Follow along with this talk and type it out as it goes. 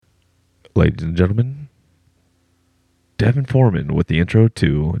Ladies and gentlemen, Devin Foreman with the intro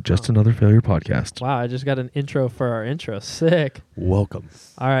to Just Another Failure podcast. Wow, I just got an intro for our intro. Sick. Welcome.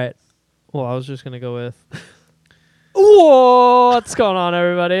 All right. Well, I was just going to go with... What's going on,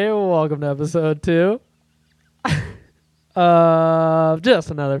 everybody? Welcome to episode 2 of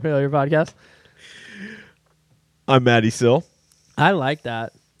Just Another Failure podcast. I'm Maddie Sill. I like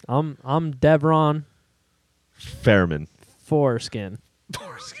that. I'm Devron Fairman. Foreskin.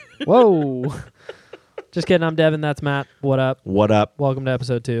 Whoa. Just kidding. I'm Devin. That's Matt. What up? What up? Welcome to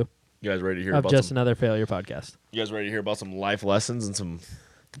episode 2 You guys ready to hear of about Just some, Another Failure podcast. You guys ready to hear about some life lessons and some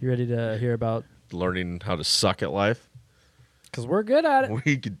You ready to hear about... learning how to suck at life? Because we're good at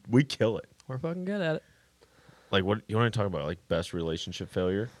it. We kill it. We're fucking good at it. Like, what you want to talk about? Like best relationship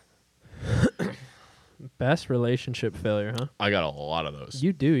failure? Best relationship failure, huh? I got a lot of those.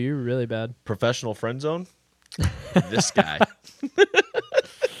 You do. You're really bad. Professional friend zone? This guy.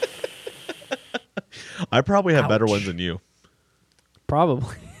 I probably have better Ouch. ones than you.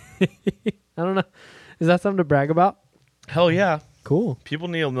 Probably. I don't know. Is that something to brag about? Hell yeah. Cool. People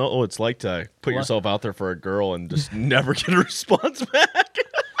need to know what it's like to put What? yourself out there for a girl and just never get a response back.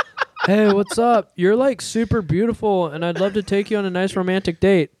 Hey, what's up? You're like super beautiful, and I'd love to take you on a nice romantic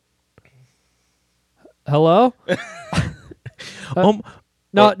date. Hello?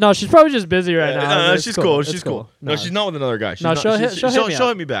 No, she's probably just busy right now. No, It's she's cool. She's It's cool. No, she's not with another guy. She's No, not, she'll hit- she'll hit me she'll up.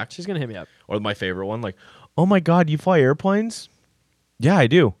 hit me back. She's gonna hit me up. Or my favorite one, like, oh my God, you fly airplanes? Yeah, I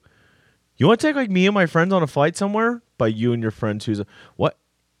do. You want to take like me and my friends on a flight somewhere? By you and your friends who's what?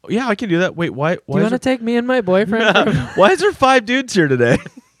 Yeah, I can do that. Wait, why? Do you want to take me and my boyfriend? Why is there 5 dudes here today?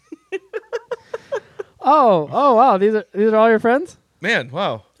 Oh, wow. These are all your friends? Man,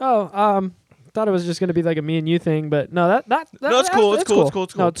 wow. Oh, thought it was just gonna be like a me and you thing, but no, that's cool. It's that's cool. It's cool.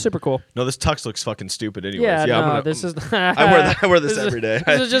 It's No, cool. it's super cool. No, this tux looks fucking stupid anyways. Yeah, no, I'm gonna, this is. I wear this every day.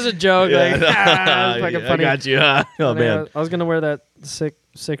 This is just a joke. Yeah, like, it's fucking yeah, funny. I got you. Oh man. I was gonna wear that sick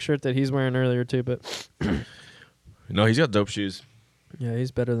shirt that he's wearing earlier too, but No, he's got dope shoes. yeah,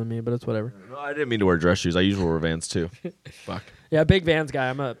 he's better than me. But it's whatever. No, I didn't mean to wear dress shoes. I usually wear Vans too. Fuck. Yeah, big Vans guy.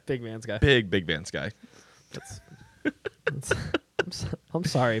 I'm a big Vans guy. Big Vans guy. I'm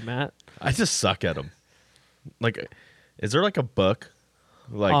sorry, Matt. I just suck at them. Like, is there like a book,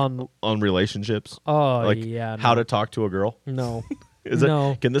 like On- on relationships? Oh Like yeah. how no. to talk to a girl? No. Is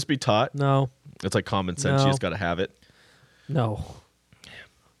No. it? Can this be taught? No. It's like common sense. No. You just got to have it. No.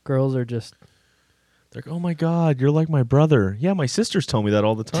 Girls are just. They're like, oh my God, you're like my brother. Yeah, my sisters tell me that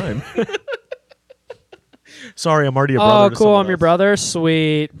all the time. Sorry, I'm already a brother. Oh, to cool. someone I'm your else. brother.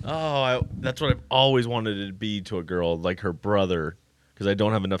 Sweet. Oh, that's what I've always wanted to be to a girl, like her brother, because I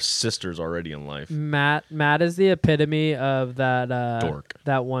don't have enough sisters already in life. Matt is the epitome of that Dork.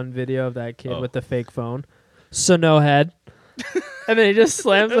 that one video of that kid Oh. with the fake phone. So no head. And then he just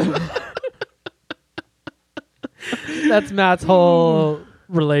slams him. That's Matt's whole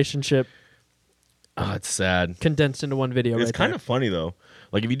relationship Oh, it's sad. condensed into one video. It's kind of funny though.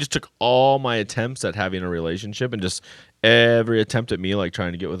 Like if you just took all my attempts at having a relationship and just every attempt at me like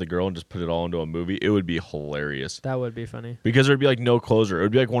trying to get with a girl and just put it all into a movie, it would be hilarious. That would be funny. Because there'd be like no closure. It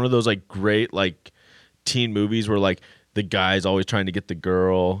would be like one of those like great like teen movies where like the guy's always trying to get the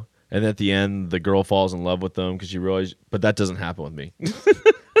girl and at the end the girl falls in love with them because you realize, but that doesn't happen with me.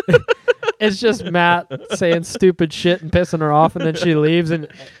 It's just Matt saying stupid shit and pissing her off, and then she leaves, and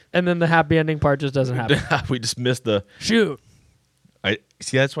then the happy ending part just doesn't happen. We just missed the Shoot. I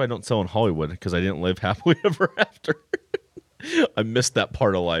see. That's why I don't sell in Hollywood because I didn't live happily ever after. I missed that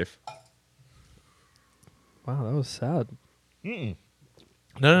part of life. Wow, that was sad.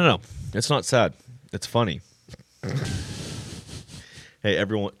 No. It's not sad. It's funny. Hey,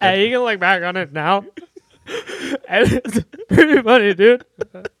 everyone. Hey, you can look back on it now. And it's pretty funny, dude.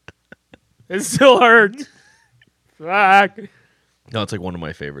 It still hurts. Fuck. No, it's like one of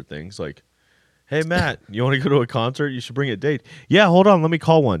my favorite things. Like, hey, Matt, you want to go to a concert? You should bring a date. Yeah, hold on. Let me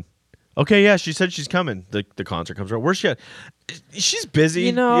call one. Okay, yeah, she said she's coming. The concert comes around. Where's she at? She's busy.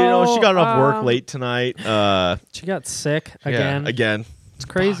 You know, she got off work late tonight. She got sick again. Yeah, again. It's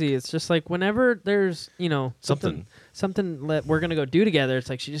crazy. It's just like whenever there's, something that we're going to go do together, it's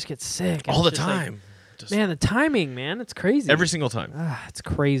like she just gets sick. All the It's just like, time. Just man, the timing, man. It's crazy. every single time. It's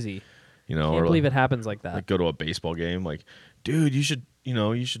crazy. Or Can't believe it happens like that. Like go to a baseball game. Like, dude, you should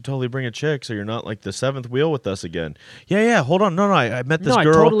totally bring a chick so you're not like the seventh wheel with us again. Yeah. Hold on. No. I met this No, I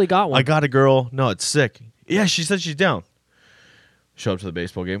girl. totally got one. I got a girl. No, it's sick. Yeah, she said she's down. Show up to the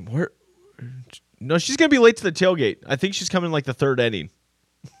baseball game. Where? No, she's gonna be late to the tailgate. I think she's coming like the third inning.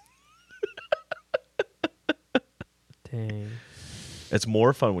 Dang. It's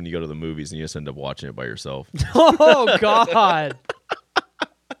more fun when you go to the movies and you just end up watching it by yourself. Oh, God.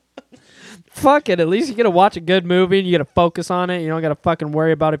 Fuck it. At least you get to watch a good movie and you get to focus on it. You don't got to fucking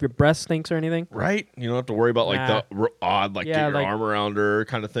worry about if your breast stinks or anything. Right? You don't have to worry about like Nah. the odd, like Yeah, get your like- arm around her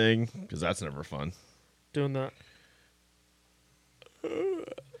kind of thing, because that's never fun. Doing that.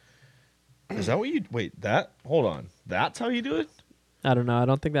 Is that what you wait? That hold on. That's how you do it? I don't know. I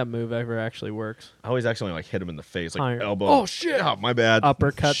don't think that move ever actually works. I always actually like hit him in the face, like Iron. elbow. Oh, shit. Yeah, my bad.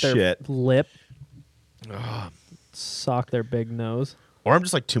 Uppercut their Shit. lip. Ugh. Sock their big nose. Or I'm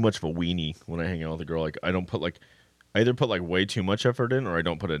just like too much of a weenie when I hang out with a girl. Like I don't put like, I either put like way too much effort in, or I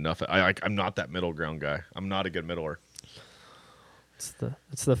don't put enough. I'm not that middle ground guy. I'm not a good middler.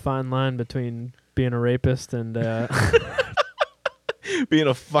 It's the fine line between being a rapist and Being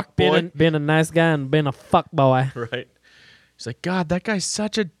a fuck boy, being a nice guy and being a fuck boy. right? He's like, God, that guy's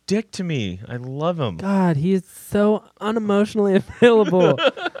such a dick to me. I love him. God, he's so unemotionally available.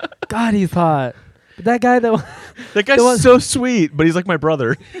 God, he's hot. But that guy that That guy's the one- so sweet, but he's like my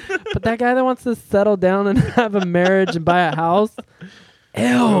brother. but that guy that wants to settle down and have a marriage and buy a house. Ew.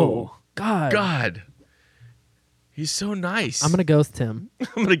 Oh, God. God, he's so nice. I'm gonna ghost him.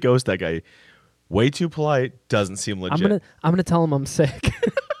 I'm gonna ghost that guy. Way too polite. Doesn't seem legit. I'm gonna tell him I'm sick.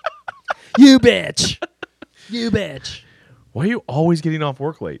 You bitch. You bitch. Why are you always getting off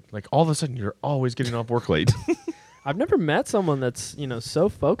work late? Like all of a sudden, you're always getting off work late. I've never met someone that's, so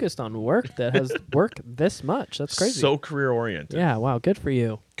focused on work that has work this much. That's crazy. So career oriented. yeah, wow, good for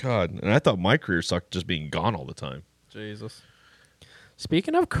you. God, and I thought my career sucked just being gone all the time. Jesus.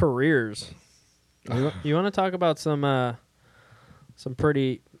 Speaking of careers, you want to talk about some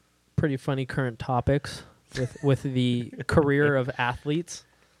pretty funny current topics with the career of athletes,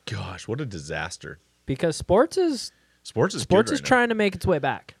 Gosh, what a disaster. because sports is Sports is good right now. trying to make its way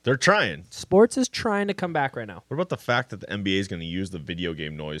back. They're trying. Sports is trying to come back right now. What about the fact that the NBA is going to use the video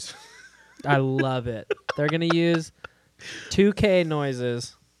game noise? I love it. They're going to use 2K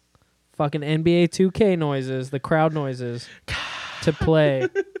noises, fucking NBA 2K noises, the crowd noises to play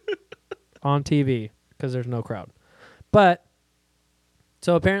on TV because there's no crowd. But,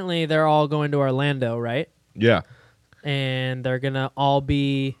 so apparently they're all going to Orlando, right? Yeah. And they're going to all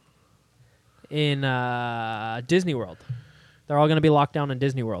be in Disney World. They're all going to be locked down in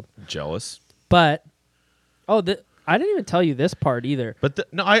Disney World. Jealous. But, I didn't even tell you this part either. But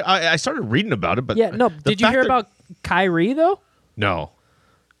no, I started reading about it. But Yeah, no, the did you fact hear that- about Kyrie, though? No.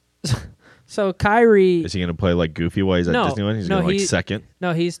 So Kyrie... Is he going to play like Goofy while he's at No, Disneyland? He's no, going to like he- second.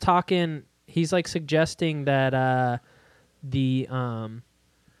 No, he's talking. He's like suggesting that the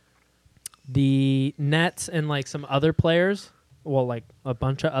Nets and like some other players, well, like a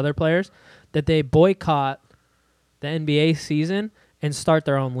bunch of other players, that they boycott the NBA season and start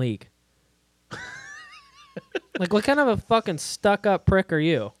their own league. Like, what kind of a fucking stuck-up prick are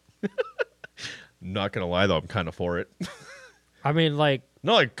you? Not going to lie, though. I'm kind of for it. I mean, like,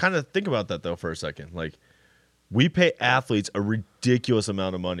 No, like kind of think about that, though, for a second. Like, we pay athletes a ridiculous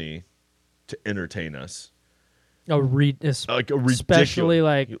amount of money to entertain us. like a ridiculous, especially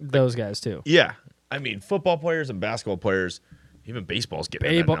like those guys too. Yeah. I mean, football players and basketball players, even baseball's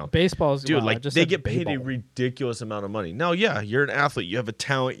getting that now. Baseball's Dude, wow, I like just they said get paid a baseball. ridiculous amount of money. Now, yeah, you're an athlete. You have a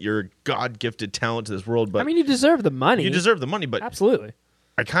talent. You're a God-gifted talent to this world. But I mean, you deserve the money. you deserve the money. But Absolutely.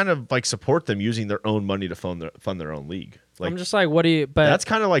 I kind of like support them using their own money to fund their own league. Like I'm just like, what do you? But that's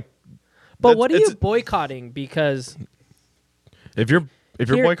kind of like. But what are it's- you boycotting? Because If you're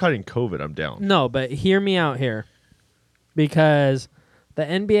Here- boycotting COVID, I'm down. no, but hear me out here. Because the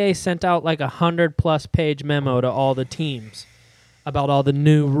NBA sent out like 100+ page memo to all the teams about all the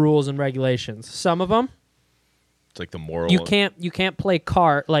new rules and regulations. Some of them It's like the moral. you can't play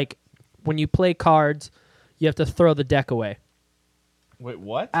card, like when you play cards, you have to throw the deck away Wait,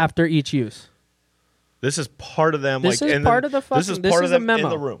 what? after each use. This is part of them. This like, is and part then of the fucking. This is part of the them memo. in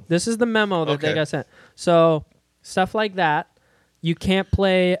the room. This is the memo that they Okay. got sent. So stuff like that. You can't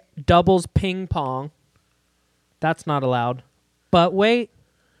play doubles ping pong. That's not allowed. But wait,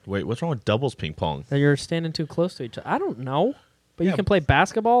 Wait, what's wrong with doubles ping pong? you're standing too close to each other. I don't know. But Yeah. you can play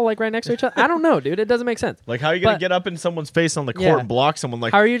basketball like right next to each other. I don't know, dude. It doesn't make sense. Like, how are you gonna But- get up in someone's face on the court Yeah. and block someone?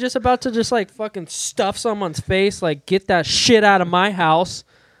 Like, How are you just about to just like fucking stuff someone's face? Like, get that shit out of my house.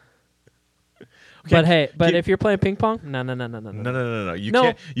 But hey, if you're playing ping pong, no. no.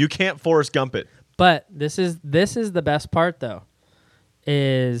 No. You can't Forrest Gump it. But this is the best part though,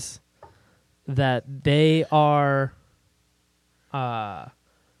 is that they are,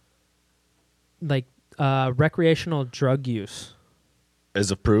 recreational drug use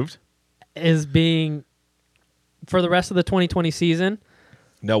As approved. is being, for the rest of the 2020 season.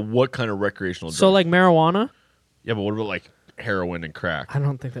 Now, what kind of recreational? So drugs? like marijuana, yeah, but what about like heroin and crack? I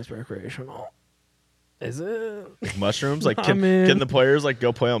don't think that's recreational. Is it? Like mushrooms? Like, I'm in. can the players like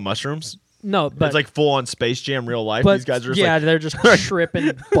go play on mushrooms? No, but It's like full on Space Jam real life. but These guys are just yeah, like, they're just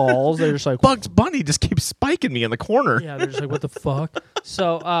tripping balls. They're just like, Bugs Bunny just keeps spiking me in the corner. yeah, they're just like, what the fuck?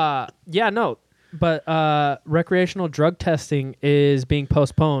 So, yeah, no, but recreational drug testing is being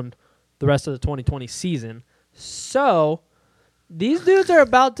postponed the rest of the 2020 season. So, these dudes are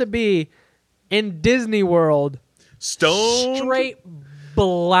about to be in Disney World, Stoned. straight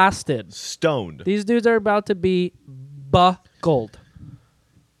blasted. Stoned. These dudes are about to be buckled.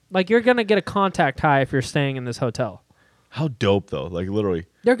 Like, you're gonna get a contact high if you're staying in this hotel. How dope though. Like literally.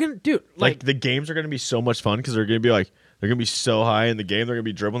 They're gonna, dude, Like the games are gonna be so much fun because they're gonna be like they're gonna be so high in the game. They're gonna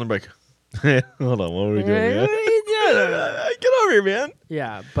be dribbling. They're like, hey, hold on, what are we doing, man? Get over here, man.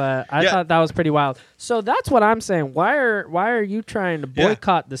 Yeah, but I Yeah. thought that was pretty wild. So that's what I'm saying. Why are you trying to Yeah.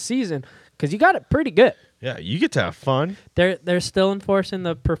 boycott the season? Because you got it pretty good. Yeah, you get to have fun. They're still enforcing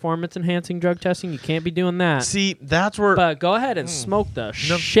the performance enhancing drug testing. You can't be doing that. See, that's where. But go ahead and smoke the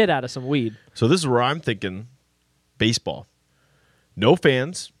shit out of some weed. So this is where I'm thinking, baseball. No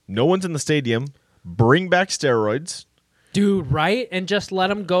fans. No one's in the stadium. Bring back steroids. Dude, right? And just let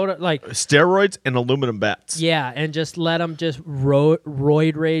them go to, like, Steroids and aluminum bats. yeah, and just let them just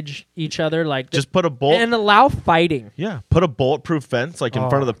roid rage each other. Like, Just put a bullet. and allow fighting. Yeah, put a bulletproof fence like in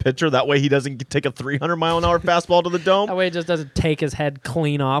front of the pitcher. That way he doesn't take a 300-mile-an-hour fastball to the That dome. way it just doesn't take his head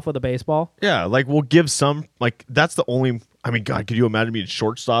clean off with a baseball. Yeah, like we'll give some. Like that's the only. I mean, God, could you imagine being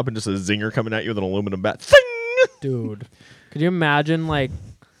shortstop and just a zinger coming at you with an aluminum bat? Thing! Dude, could you imagine, like,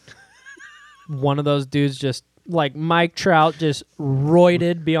 one of those dudes just, like, Mike Trout just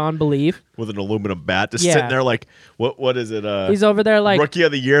roided beyond belief? With an aluminum bat, just Yeah. sitting there like, what is it? He's over there like, Rookie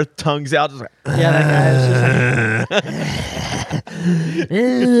of the year, tongues out. Just like, yeah, that guy is just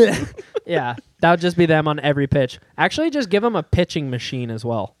like, yeah, that would just be them on every pitch. Actually, just give him a pitching machine as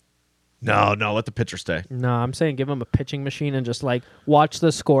well. no, let the pitcher stay. No, I'm saying give him a pitching machine and just, like, watch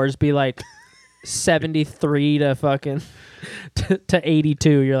the scores be like 73 to fucking to 82.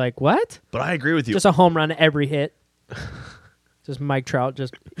 You're like, what? But I agree with you. Just a home run every hit. Just Mike Trout.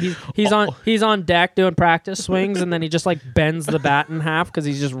 Just he's on deck doing practice swings, and then he just, like, bends the bat in half because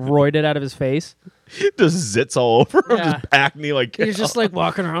he's just roided out of his face. Just zits all over him, Yeah. just acne like. He's just, like,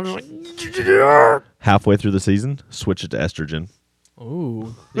 walking around like, Halfway through the season, switch it to estrogen.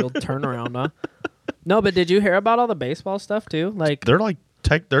 ooh, the old turnaround, huh? No, but did you hear about all the baseball stuff too? Like, They're like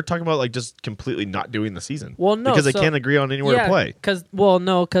they're talking about like just completely not doing the season. well, no, because they so- can't agree on anywhere to play. Because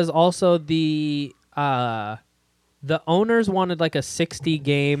also the owners wanted like a 60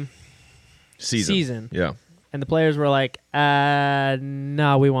 game season. Yeah. And the players were like,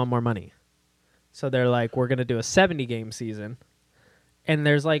 no, we want more money. So they're like, we're going to do a 70 game season. And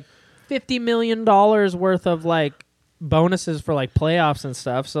there's like $50 million worth of like bonuses for like playoffs and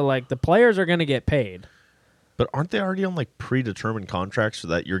stuff. So like the players are going to get paid. But aren't they already on like predetermined contracts so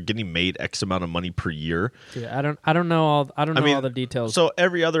that you're getting made X amount of money per year? Dude, I don't know all all the details. So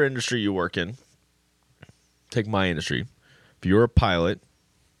every other industry you work in, take my industry. If you're a pilot,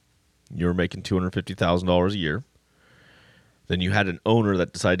 you're making $250,000 a year. Then you had an owner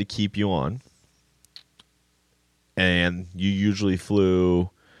that decided to keep you on. And you usually flew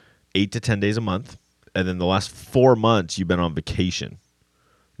 8 to 10 days a month. And then the last 4 months, you've been on vacation.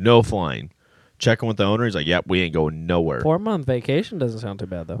 No flying. Checking with the owner. He's like, yep, we ain't going nowhere. 4-month vacation doesn't sound too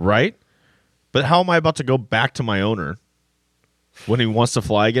bad though. Right? But how am I about to go back to my owner when he wants to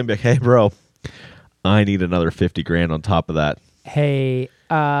fly again? Be like, hey, bro, I need another 50 grand on top of that. Hey,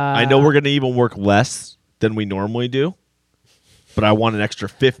 I know we're going to even work less than we normally do, but I want an extra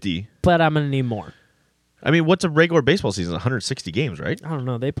 50. but I'm gonna need more. I mean, what's a regular baseball season? 160 games, right? I don't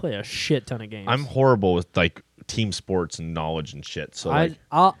know. They play a shit ton of games. I'm horrible with like team sports and knowledge and shit. So like,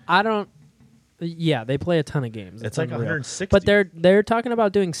 I don't. Yeah, they play a ton of games. it's like unreal. 160. But they're talking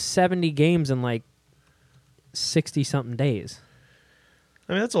about doing 70 games in like 60 something days.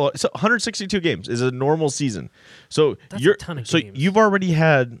 I mean, that's a lot. So 162 games is a normal season. So That's a you're ton of so games. you've already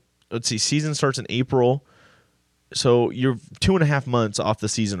had. Let's see, season starts in April. So you're 2.5 months off the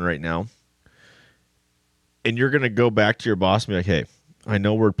season right now, and you're gonna go back to your boss and be like, "Hey, I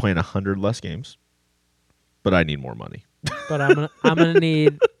know we're playing 100 less games, but I need more money." But I'm gonna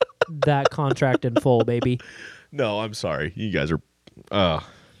need that contract in full, baby. No, I'm sorry. You guys are.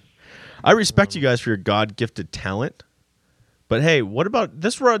 I respect you guys for your God-gifted talent, but hey, what about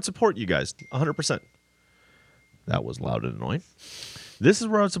this? Is where I'd support you guys 100%. That was loud and annoying. This is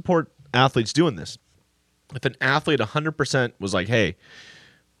where I'd support athletes doing this. If an athlete 100% was like, "Hey,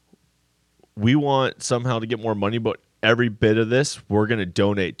 we want somehow to get more money, but every bit of this we're going to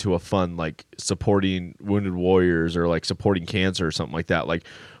donate to a fund like supporting wounded warriors or like supporting cancer or something like that. Like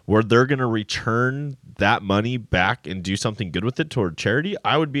where they're going to return that money back and do something good with it toward charity,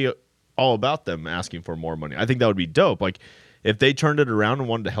 I would be all about them asking for more money. I think that would be dope. Like if they turned it around and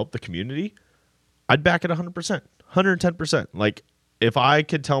wanted to help the community, I'd back it 100%, 110%. Like if I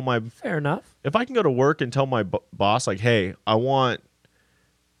could tell my Fair enough. if I can go to work and tell my boss like, "Hey,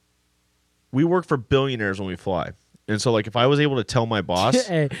 we work for billionaires when we fly." And so like if I was able to tell my boss,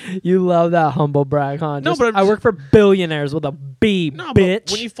 Hey, you love that humble brag, huh? No, but I work for billionaires with a B, no, bitch.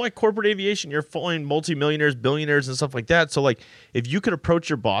 but when you fly corporate aviation, you're flying multimillionaires, billionaires and stuff like that. So like if you could approach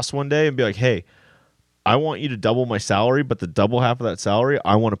your boss one day and be like, "Hey, I want you to double my salary, but the double half of that salary,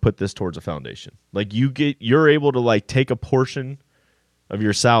 I want to put this towards a foundation." Like you're able to like take a portion of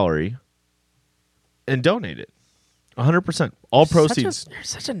your salary and donate it. 100%. All proceeds. You're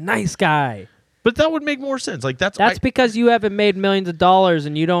such a nice guy. But that would make more sense. Like that's Because you haven't made millions of dollars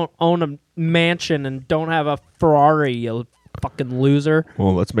and you don't own a mansion and don't have a Ferrari, you fucking loser.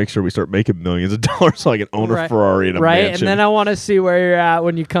 Well, let's make sure we start making millions of dollars so I can own a Ferrari and a right? mansion. And then I want to see where you're at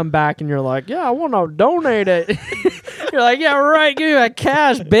when you come back and you're like, yeah, I want to donate it. You're like, yeah, right. Give me that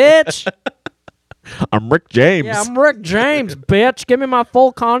cash, bitch. I'm Rick James. Yeah, I'm Rick James, bitch. Give me my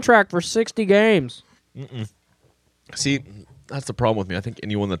full contract for 60 games. See, that's the problem with me. I think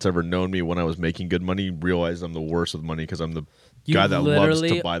anyone that's ever known me when I was making good money realized I'm the worst with money because I'm the guy that loves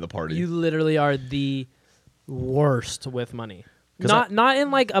to buy the party. You literally are the worst with money. Not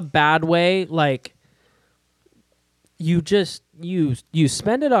in like a bad way. Like you just you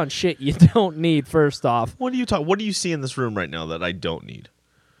spend it on shit you don't need. First off, What do you see in this room right now that I don't need?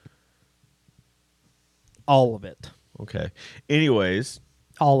 all of it, Okay. Anyways,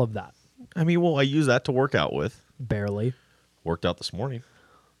 all of that. I mean, well, I use that to work out with. Barely. Worked out this morning.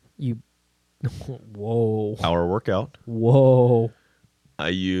 You. Whoa. Hour workout. Whoa. I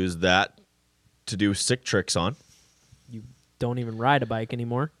use that to do sick tricks on. You don't even ride a bike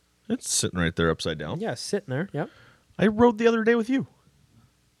anymore. It's sitting right there upside down. Yeah, sitting there. Yep. I rode the other day with you.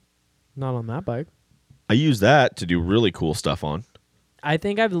 Not on that bike. I use that to do really cool stuff on. I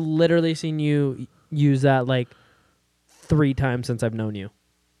think I've literally seen you use that like 3 times since I've known you.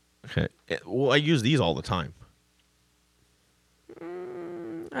 Okay. Well, I use these all the time.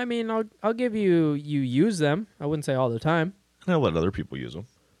 I mean, I'll give you use them. I wouldn't say all the time. And I let other people use them.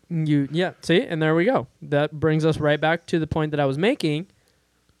 Yeah, see? And there we go. That brings us right back to the point that I was making.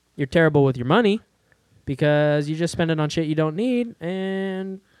 You're terrible with your money because you just spend it on shit you don't need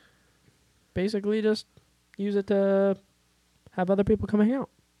and basically just use it to have other people come hang out.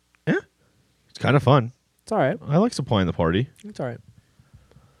 Yeah. It's kind of fun. It's all right. I like supplying the party. It's all right.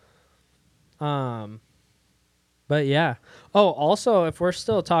 But yeah. Oh, also, if we're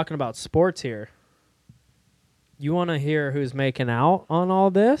still talking about sports here, you want to hear who's making out on all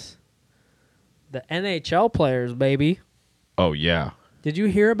this? The NHL players, baby. Oh, yeah. Did you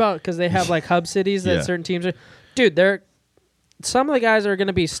hear about, because they have like hub cities that Yeah. certain teams are, dude, some of the guys are going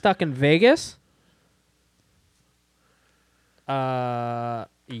to be stuck in Vegas.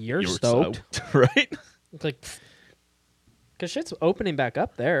 You're stoked. Right? It's like, because shit's opening back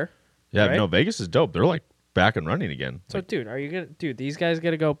up there. Yeah, Right? no, Vegas is dope. They're like back and running again. So, dude, these guys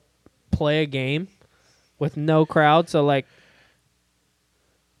got to go play a game with no crowd. So, like,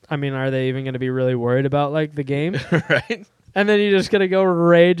 I mean, are they even going to be really worried about, like, the game? Right? And then you're just going to go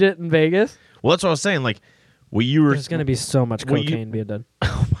rage it in Vegas? Well, that's what I was saying. Like, There's going to be so much Well, cocaine being done.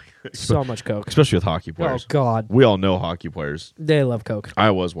 Oh, my God. So much coke. Especially with hockey Oh, players. God. We all know hockey players. They love coke.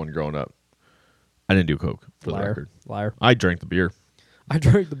 I was one growing up. I didn't do coke, for the record. Liar. I drank the beer. I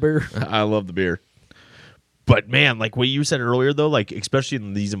drank the beer. I love the beer. But, man, like what you said earlier, though, like especially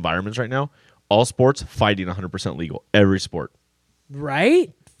in these environments right now, all sports, fighting 100% legal. Every sport.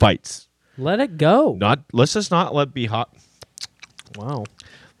 Right? Fights. Let it go. Let's just not let be hot. Wow.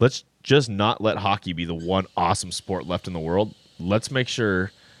 Let's just not let hockey be the one awesome sport left in the world. Let's make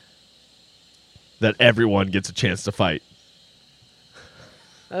sure that everyone gets a chance to fight.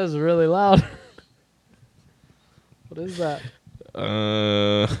 That was really loud. What is that?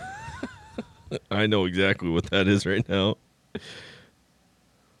 I know exactly what that is right now.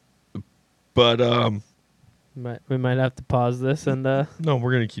 But We might have to pause this and no,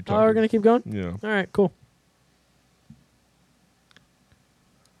 we're gonna keep talking. we're gonna keep going. Yeah. All right, cool.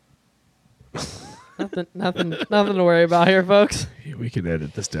 nothing to worry about here, folks. Yeah, we can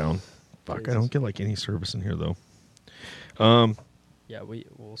edit this down. Fuck, I Jesus. don't get like any service in here though. Yeah,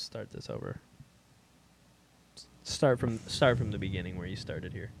 we'll start this over. Start from the beginning where you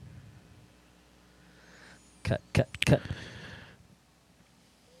started here. Cut.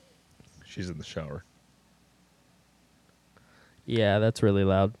 She's in the shower. Yeah, that's really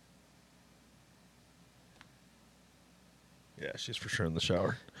loud. Yeah, she's for sure in the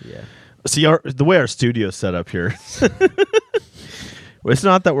shower. Yeah. See, the way our studio's set up here, it's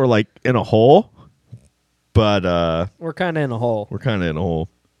not that we're like in a hole, but We're kind of in a hole. we're kind of in a hole.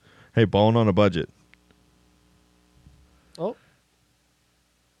 Hey, balling on a budget. Oh,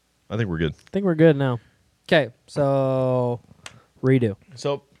 I think we're good. I think we're good now. Okay, so redo.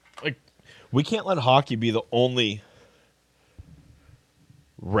 So, like, we can't let hockey be the only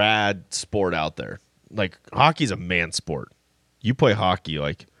rad sport out there. Like, hockey's a man sport. You play hockey,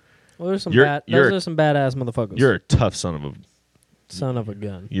 like, Well, there's some You're- bad. you're- Those are some badass motherfuckers. you're a tough son of a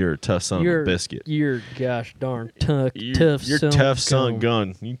gun. You're a tough son You're of a biscuit. You're gosh darn tough. You're son tough of son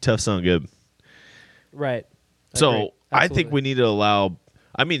gun. You tough son good. Right. So Agreed. I think Absolutely. we need to allow.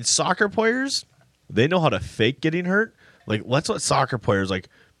 I mean, soccer players, they know how to fake getting hurt. Like, let's let soccer players like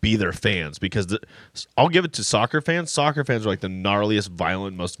be their fans, because I'll give it to soccer fans. Soccer fans are like the gnarliest,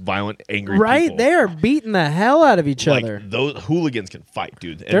 most violent, angry Right, people. they are beating the hell out of each Like, other. those hooligans can fight,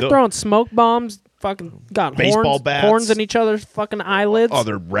 dude. And They're throwing smoke bombs. Fucking got Baseball bats. horns in each other's fucking eyelids. Oh,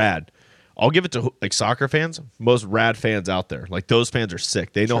 they're rad. I'll give it to like soccer fans, most rad fans out there. Like, those fans are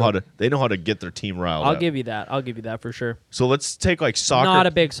sick. They know how to. They know how to get their team riled I'll up. give you that. I'll give you that for sure. So let's take like soccer. Not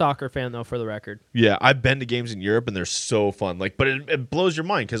a big soccer fan though, for the record. Yeah, I've been to games in Europe and they're so fun. Like, but it blows your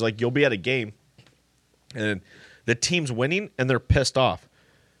mind because like you'll be at a game and the team's winning and they're pissed off,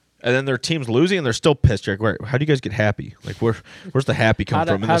 and then their team's losing and they're still pissed. You're like, where? How do you guys get happy? Like, where's the happy come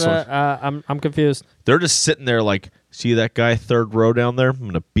from in this one? I'm confused. They're just sitting there like, see that guy third row down there? I'm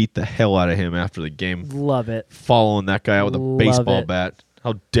gonna beat the hell out of him after the game. Love it. Following that guy out with a Love baseball it. bat.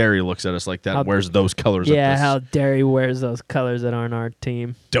 How dare he looks at us like that How- and wears those colors? Yeah, at how the dare he wears those colors that aren't our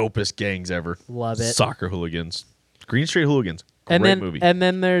team. dopest gangs ever. Love it. Soccer hooligans. Green Street Hooligans. And Great then movie. and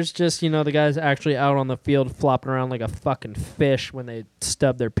then there's just, the guys actually out on the field flopping around like a fucking fish when they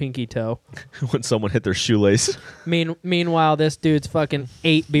stub their pinky toe. When someone hit their shoelace. Meanwhile, this dude's fucking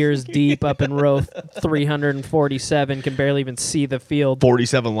 8 beers deep up in row 347, can barely even see the field.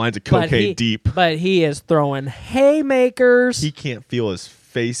 47 lines of cocaine deep. But he is throwing haymakers. He can't feel his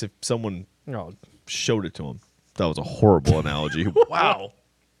face if someone Oh, showed it to him. That was a horrible analogy. Wow.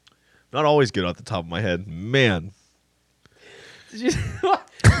 Not always good off the top of my head. Man. did you,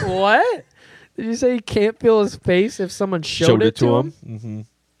 what? Did you say he can't feel his face if someone showed it to him? Mm-hmm.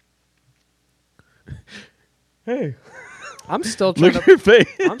 Hey. I'm still trying Look at to your face.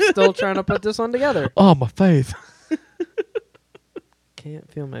 I'm still trying to put this one together. Oh, my face. Can't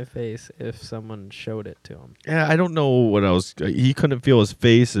feel my face if someone showed it to him. Yeah, I don't know what I was. He couldn't feel his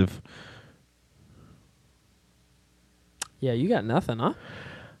face if. Yeah, you got nothing, huh?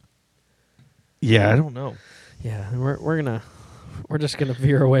 Yeah, I don't know. Yeah, we're just gonna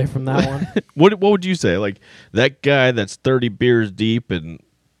veer away from that one. What would you say? Like, that guy that's 30 beers deep and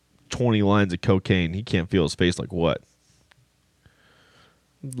 20 lines of cocaine, he can't feel his face like what?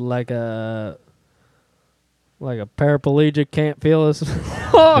 like a paraplegic can't feel his.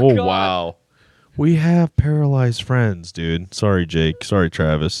 Oh, God. wow. We have paralyzed friends, dude. Sorry, Jake. Sorry,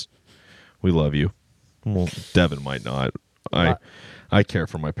 Travis. We love you. Well, Devin might not. I care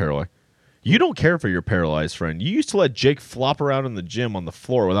for my paralyzed. You don't care for your paralyzed friend. You used to let Jake flop around in the gym on the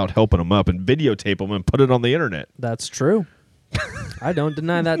floor without helping him up and videotape him and put it on the internet. That's true. I don't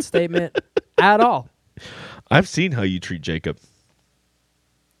deny that statement at all. I've seen how you treat Jacob.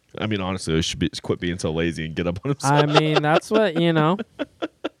 I mean, honestly, I should quit being so lazy and get up on himself. I mean, that's what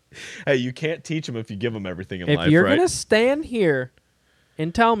Hey, you can't teach him if you give him everything in If life, you're right? gonna stand here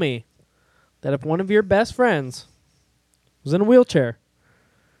and tell me that if one of your best friends was in a wheelchair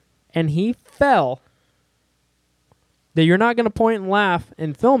and he fell, that you're not gonna point and laugh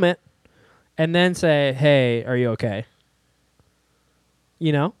and film it and then say, "Hey, are you okay?"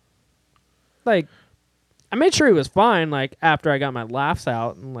 Like, I made sure he was fine. Like, after I got my laughs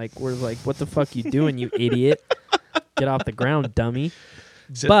out, and like, we're like, "What the fuck you doing, you idiot? Get off the ground, dummy!"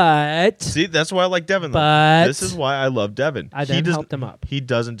 But See, that's why I like Devin. though. But- This is why I love Devin. I He then doesn't- helped him up. He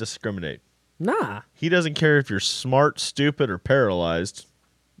doesn't discriminate. Nah. He doesn't care if you're smart, stupid, or paralyzed.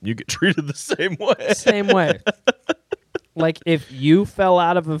 You get treated the same way. Same way. Like, if you fell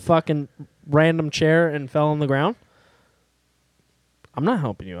out of a fucking random chair and fell on the ground, I'm not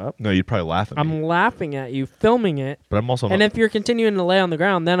helping you up. No, you'd probably laugh at me. I'm laughing at you, filming it. But I'm also And not. if you're continuing to lay on the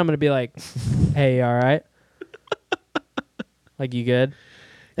ground, then I'm going to be like, "Hey, all right? Like, you good?"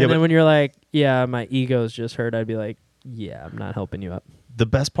 Yeah, And then but- when you're like, "Yeah, my ego's just hurt," I'd be like, "Yeah, I'm not helping you up." The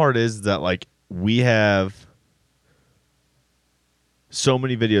best part is that, like, we have so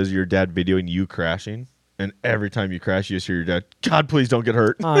many videos of your dad videoing you crashing. And every time you crash, you just hear your dad, "God, please don't get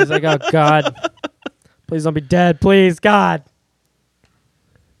hurt." Oh, he's like, "Oh, God. Please don't be dead. Please, God."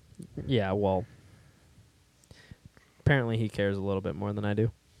 Yeah, well, Apparently, he cares a little bit more than I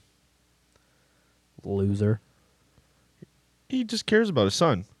do. Loser. He just cares about his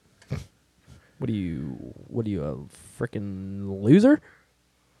son. What are you, a freaking loser?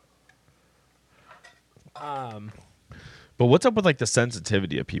 But what's up with like the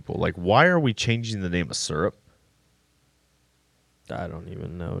sensitivity of people? Like, why are we changing the name of syrup? I don't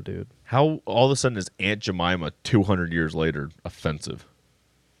even know, dude. How all of a sudden is Aunt Jemima 200 years later offensive?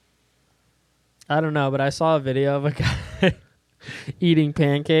 I don't know, but I saw a video of a guy eating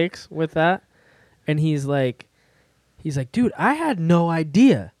pancakes with that, and he's like, dude, I had no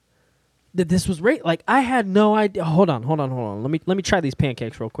idea that this was right. Like, I had no idea. Hold on. Let me try these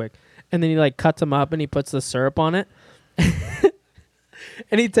pancakes real quick. And then he like cuts them up and he puts the syrup on it,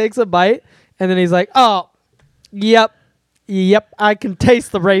 and he takes a bite, and then he's like, oh, yep, I can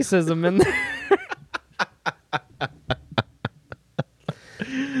taste the racism in there.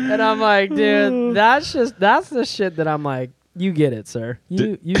 And I'm like, dude, that's the shit that I'm like, you get it, sir.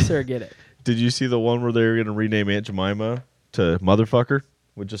 You sir get it. Did you see the one where they were going to rename Aunt Jemima to Motherfucker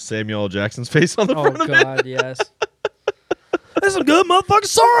with just Samuel L. Jackson's face on the front of it? Oh, God, yes. That's some good motherfucking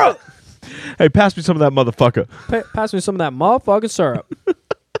syrup. Hey, pass me some of that motherfucker. Pass me some of that motherfucking syrup.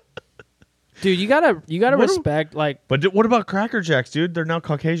 Dude, you gotta respect, like... But what about Cracker Jacks, dude? They're now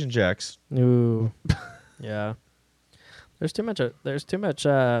Caucasian Jacks. Ooh. Yeah. There's too much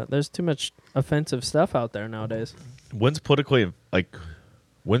offensive stuff out there nowadays. When's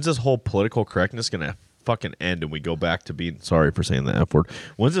this whole political correctness gonna fucking end and we go back to being, sorry for saying the F word,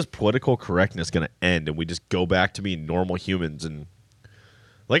 when's this political correctness gonna end and we just go back to being normal humans? And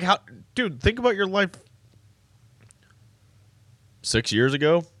like, how, dude, think about your life 6 years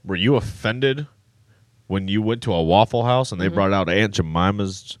ago. Were you offended when you went to a Waffle House and they brought out Aunt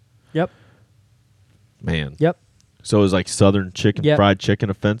Jemima's? Yep. Man. Yep. So it was like Southern chicken, fried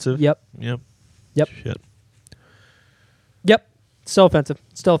chicken offensive? Yep. Shit. Yep. Still offensive.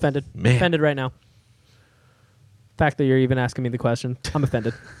 Still offended. Man. Offended right now. Fact that you're even asking me the question, I'm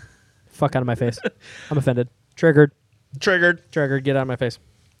offended. Fuck out of my face. I'm offended. Triggered. Get out of my face.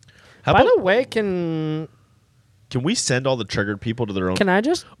 By the way, can we send all the triggered people to their own? Can I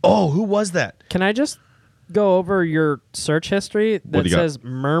just? Oh, who was that? Can I just go over your search history that says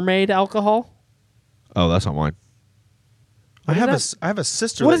mermaid alcohol? Oh, that's not mine. I have a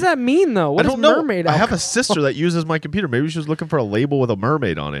sister. What does that mean, though? What I don't is know. mermaid I alcohol? have a sister that uses my computer. Maybe she was looking for a label with a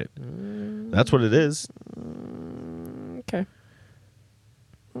mermaid on it. That's what it is. Okay.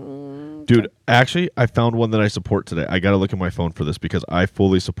 Dude, actually, I found one that I support today. I got to look at my phone for this because I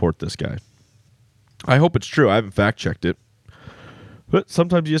fully support this guy. I hope it's true. I haven't fact-checked it. But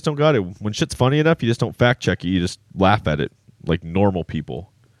sometimes you just don't got it. When shit's funny enough, you just don't fact-check it. You just laugh at it like normal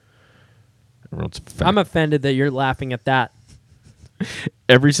people. I'm offended that you're laughing at that.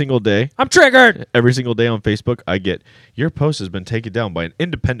 Every single day. I'm triggered. Every single day on Facebook, I get, your post has been taken down by an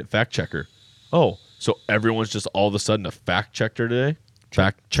independent fact-checker. Oh, so everyone's just all of a sudden a fact-checker today?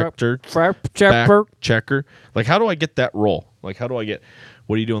 Fact-checker? Fact-checker? Like, how do I get that role? Like, how do I get,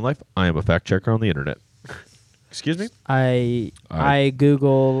 what do you do in life? I am a fact-checker on the internet. Excuse me? I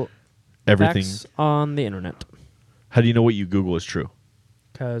Google everything facts on the internet. How do you know what you Google is true?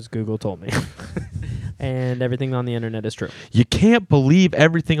 Because Google told me. And everything on the internet is true. You can't believe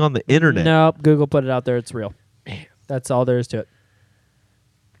everything on the internet. Nope. Google put it out there. It's real. Man. That's all there is to it.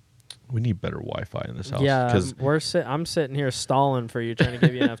 We need better Wi-Fi in this house. Yeah, I'm sitting here stalling for you, trying to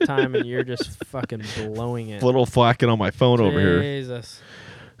give you enough time, and you're just fucking blowing it. Little flacking on my phone over here. Jesus.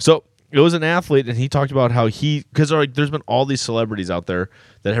 So it was an athlete, and he talked about how because there's been all these celebrities out there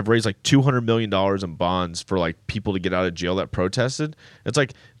that have raised like $200 million in bonds for like people to get out of jail that protested. It's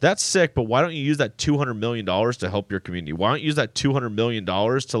like, that's sick, but why don't you use that $200 million to help your community? Why don't you use that $200 million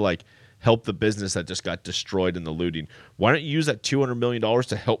to like help the business that just got destroyed in the looting? Why don't you use that $200 million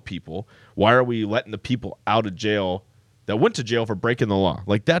to help people? Why are we letting the people out of jail that went to jail for breaking the law?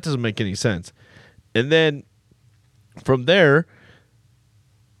 Like, that doesn't make any sense. And then from there,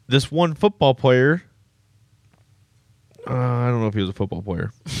 this one football player, I don't know if he was a football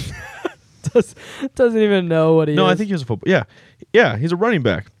player. Doesn't even know what he is. No, I think he was a football. Yeah, he's a running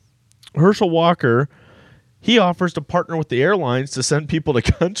back. Herschel Walker, he offers to partner with the airlines to send people to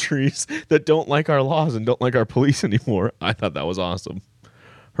countries that don't like our laws and don't like our police anymore. I thought that was awesome.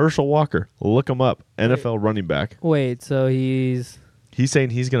 Herschel Walker, look him up. NFL running back. Wait, so he's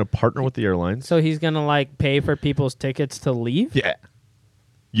saying he's going to partner with the airlines. So he's going to like pay for people's tickets to leave? Yeah.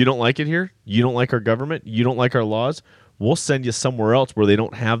 You don't like it here? You don't like our government? You don't like our laws? We'll send you somewhere else where they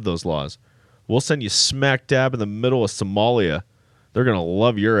don't have those laws. We'll send you smack dab in the middle of Somalia. They're going to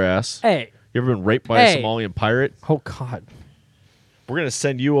love your ass. Hey. You ever been raped by a Somalian pirate? Oh, God. We're gonna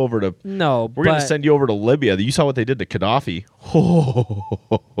send you over to. No, We're gonna send you over to Libya. You saw what they did to Gaddafi.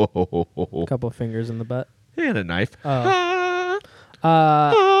 a couple of fingers in the butt. And a knife. Savannah.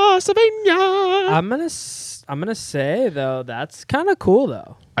 I'm gonna say though that's kind of cool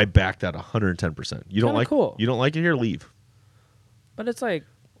though. I back that 110%. You don't Kinda like cool. You don't like it here? Leave. But it's like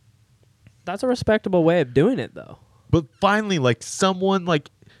that's a respectable way of doing it though. But finally, like someone like.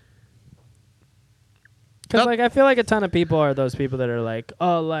 Because like I feel like a ton of people are those people that are like,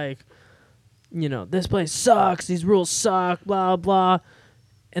 oh, like, you know, this place sucks. These rules suck. Blah blah.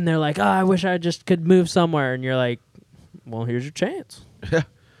 And they're like, oh, I wish I just could move somewhere. And you're like, well, here's your chance.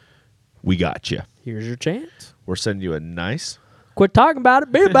 We got you. Here's your chance. We're sending you a nice. Quit talking about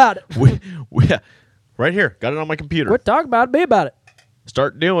it. Be about it. Right here. Got it on my computer. Quit talking about it. Be about it.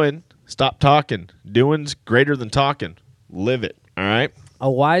 Start doing. Stop talking. Doing's greater than talking. Live it. All right? A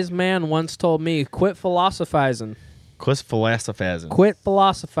wise man once told me, quit philosophizing. Quit philosophizing. Quit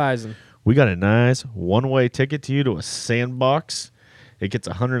philosophizing. We got a nice one-way ticket to you to a sandbox. It gets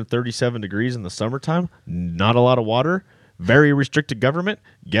 137 degrees in the summertime. Not a lot of water. Very restricted government.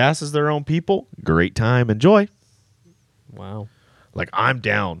 Gas is their own people. Great time. Enjoy. Wow. Like, I'm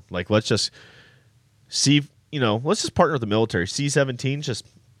down. Like, let's just see, let's just partner with the military. C-17s, just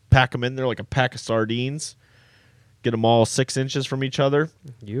pack them in there like a pack of sardines. Get them all 6 inches from each other.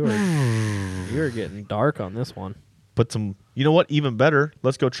 You are getting dark on this one. Put some, you know what? Even better.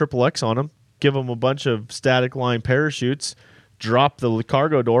 Let's go triple X on them. Give them a bunch of static line parachutes. Drop the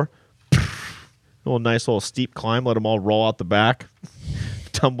cargo door. Nice little steep climb. Let them all roll out the back.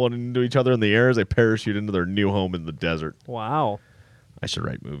 Tumbling into each other in the air as they parachute into their new home in the desert. Wow. I should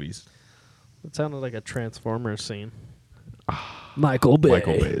write movies. It sounded like a Transformers scene. Michael Bay.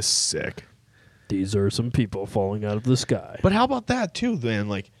 Michael Bay is sick. These are some people falling out of the sky. But how about that too, man?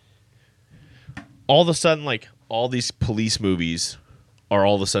 Like, all of a sudden, like, all these police movies are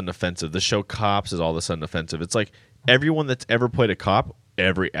all of a sudden offensive. The show Cops is all of a sudden offensive. It's like everyone that's ever played a cop,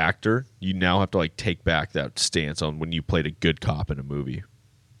 every actor, you now have to like take back that stance on when you played a good cop in a movie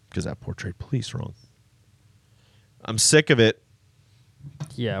because that portrayed police wrong. I'm sick of it.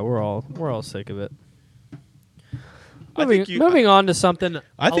 Yeah, we're all sick of it. I think you- Moving on to something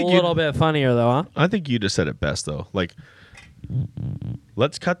I think a little bit funnier, though, huh? I think you just said it best, though. Like,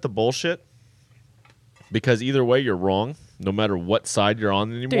 let's cut the bullshit because either way, you're wrong, no matter what side you're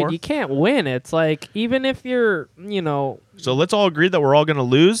on anymore. Dude, you can't win. It's like, even if you're, So let's all agree that we're all going to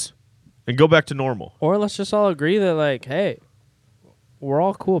lose and go back to normal. or let's just all agree that, like, hey, we're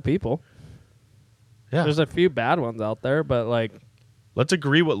all cool people. Yeah. There's a few bad ones out there, but, like, Let's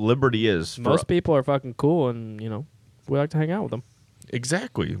agree what liberty is. most people are fucking cool, and, we like to hang out with them.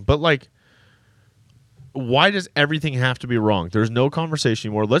 Exactly. But, like, why does everything have to be wrong? There's no conversation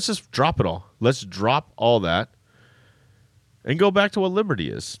anymore. Let's just drop it all. Let's drop all that and go back to what liberty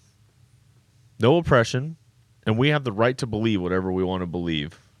is. No oppression, and we have the right to believe whatever we want to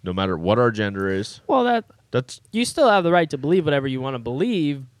believe, no matter what our gender is. Well, That's you still have the right to believe whatever you want to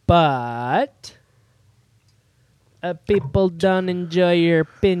believe, but people don't enjoy your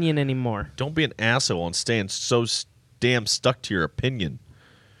opinion anymore. don't be an asshole and staying so damn stuck to your opinion.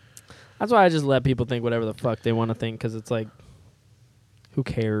 That's why I just let people think whatever the fuck they want to think, because it's like, who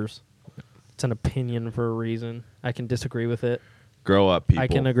cares? It's an opinion for a reason. I can disagree with it. Grow up, people. I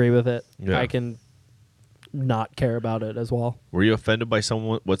can agree with it. Yeah. I can not care about it as well. Were you offended by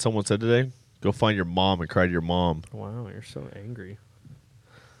what someone said today? Go find your mom and cry to your mom. Wow, you're so angry.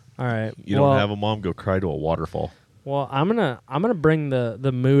 All right. You don't have a mom, go cry to a waterfall. Well, I'm gonna bring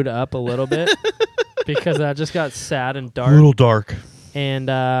the mood up a little bit because I just got sad and dark. A little dark.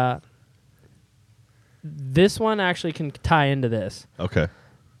 And this one actually can tie into this. Okay.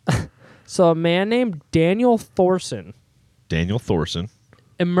 So a man named Daniel Thorson Daniel Thorson.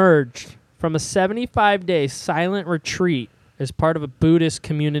 emerged from a 75-day silent retreat as part of a Buddhist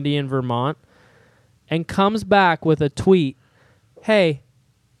community in Vermont and comes back with a tweet. Hey,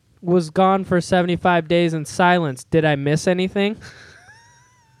 was gone for 75 days in silence. Did I miss anything?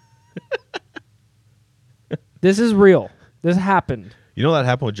 This is real. This happened. You know that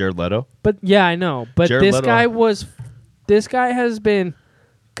happened with Jared Leto? But yeah, I know. But Jared this Leto- guy has been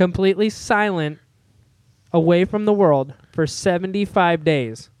completely silent away from the world for 75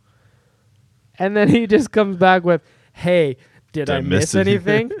 days. And then he just comes back with, "Hey, did I miss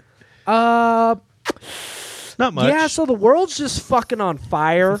anything?" Not much. Yeah, so the world's just fucking on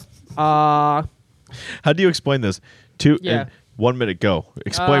fire. How do you explain this? Yeah. 1 minute, go.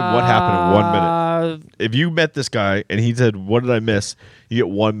 Explain what happened in 1 minute. If you met this guy and he said, "What did I miss?" You get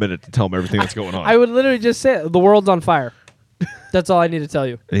 1 minute to tell him everything that's going on. I would literally just say, "The world's on fire." That's all I need to tell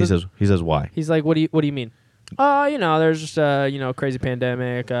you. And he says, "Why?" He's like, "What do you mean?" There's just crazy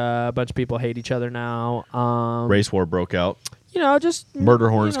pandemic. A bunch of people hate each other now. Race war broke out. Just Murder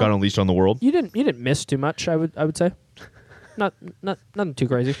hornets got unleashed on the world. You didn't miss too much. I would say, not nothing too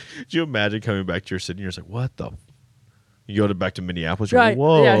crazy. Could you imagine coming back to your city? And you're just like, what the? You go back to Minneapolis. Right? Like,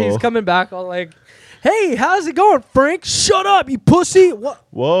 whoa. Yeah, he's coming back all like, "Hey, how's it going, Frank? Shut up, you pussy! What?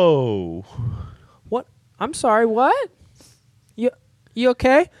 Whoa. What? I'm sorry. What? You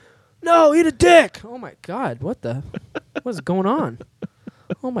okay? No, eat a dick. Oh my God, what's going on?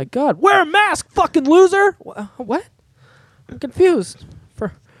 Oh my God, wear a mask, fucking loser. What? I'm confused.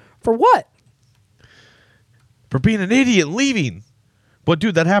 For what? For being an idiot and leaving. But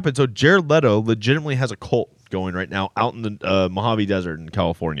dude, that happened. So Jared Leto legitimately has a cult going right now out in the Mojave Desert in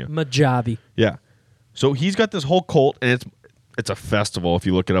California. Mojave. Yeah. So he's got this whole cult, and it's a festival. If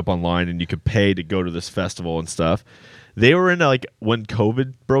you look it up online, and you could pay to go to this festival and stuff. They were in when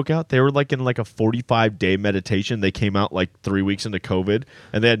COVID broke out, they were in a 45-day meditation. They came out 3 weeks into COVID,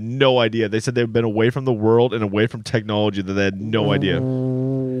 and they had no idea. They said they've been away from the world and away from technology that they had no idea.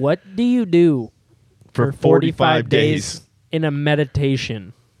 What do you do for 45 days in a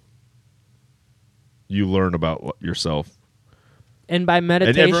meditation? You learn about yourself. And by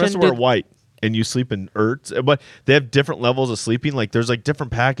meditation, and everyone has to wear white, and you sleep in yurts. But they have different levels of sleeping. There's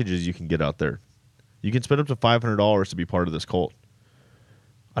different packages you can get out there. You can spend up to $500 to be part of this cult.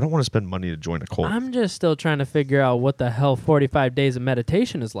 I don't want to spend money to join a cult. I'm just still trying to figure out what the hell 45 days of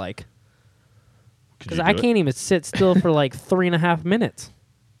meditation is like. Because I can't even sit still for 3.5 minutes.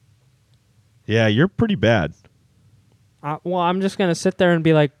 Yeah, you're pretty bad. Well, I'm just going to sit there and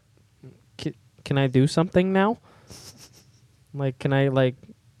be like, can I do something now? Can I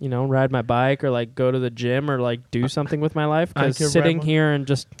ride my bike or go to the gym or do something with my life? Because sitting here and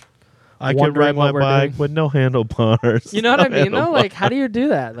just... I can ride my bike with no handlebars. You know what I mean, though? How do you do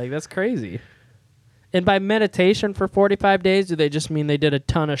that? That's crazy. And by meditation for 45 days, do they just mean they did a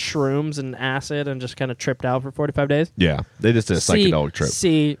ton of shrooms and acid and just kind of tripped out for 45 days? Yeah, they just did a psychedelic trip.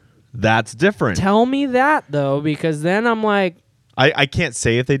 See, that's different. Tell me that, though, because then I'm like... I can't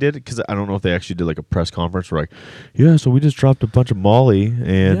say if they did it, because I don't know if they actually did a press conference where yeah, so we just dropped a bunch of Molly,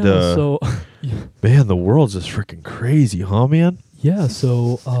 and man, the world's just freaking crazy, huh, man? Yeah,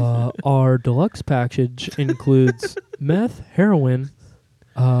 so our deluxe package includes meth, heroin,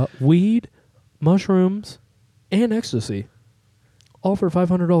 weed, mushrooms, and ecstasy, all for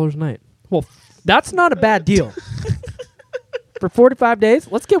 $500 a night. Well, that's not a bad deal. For 45 days,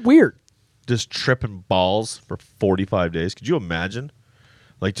 let's get weird. Just tripping balls for 45 days. Could you imagine?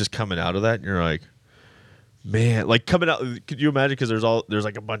 Just coming out of that, and you're like, man, coming out. Could you imagine? Because there's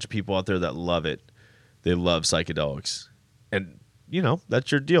a bunch of people out there that love it. They love psychedelics, and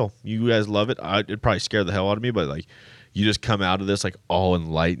that's your deal. You guys love it. It'd probably scare the hell out of me, but you just come out of this all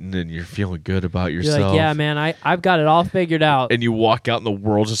enlightened and you're feeling good about yourself. You're like, yeah, man, I've got it all figured out. And you walk out and the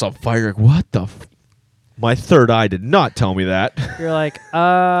world's just on fire. What the? My third eye did not tell me that. You're like,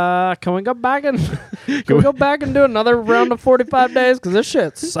 can we go back and do another round of 45 days? Because this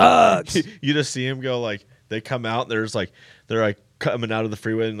shit sucks. You just see them go they come out. And they're coming out of the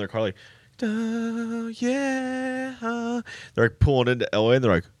freeway in their car yeah. They're pulling into LA and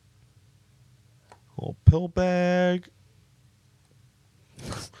they're like, oh, pill bag.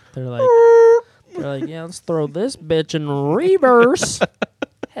 They're like, yeah, let's throw this bitch in reverse.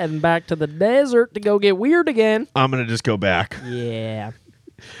 Heading back to the desert to go get weird again. I'm going to just go back. Yeah.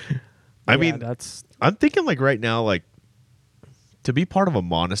 I mean, I'm thinking right now, to be part of a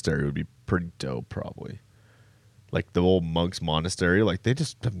monastery would be pretty dope, probably. The old monks monastery, they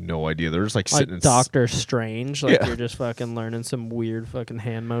just have no idea. They're just sitting in Doctor Strange. You're just fucking learning some weird fucking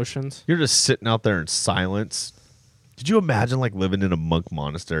hand motions. You're just sitting out there in silence. Did you imagine living in a monk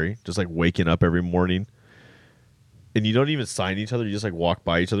monastery? Just waking up every morning. And you don't even sign each other. You just walk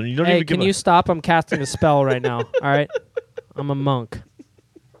by each other. And you don't even can you stop? I'm casting a spell right now. All right? I'm a monk.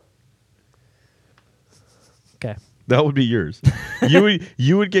 Okay. That would be yours.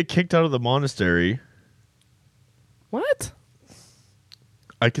 You would get kicked out of the monastery. What?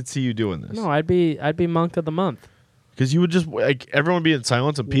 I could see you doing this. No, I'd be monk of the month. Because you would just everyone would be in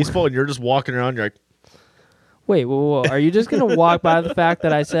silence and peaceful, and you're just walking around. You're like, wait, whoa. Are you just gonna walk by the fact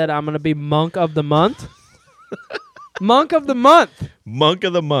that I said I'm gonna be monk of the month? Monk of the month. Monk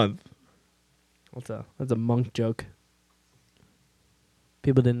of the month. That's a monk joke.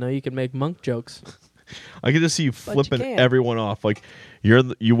 People didn't know you could make monk jokes. I can just see you flipping everyone off.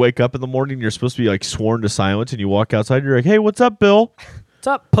 You wake up in the morning, you're supposed to be sworn to silence, and you walk outside, you're like, hey, what's up, Bill? What's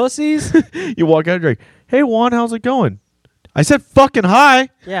up, pussies? You walk out, you're like, hey, Juan, how's it going? I said fucking hi.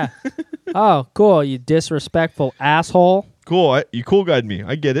 Yeah. Oh, cool, you disrespectful asshole. cool. You cool guide me.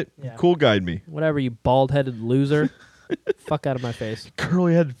 I get it. Yeah. You cool guide me. Whatever, you bald-headed loser. Fuck out of my face.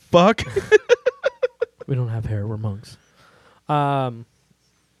 Curly head fuck. We don't have hair. We're monks. What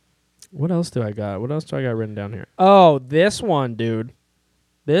else do I got? What else do I got written down here? Oh, this one, dude.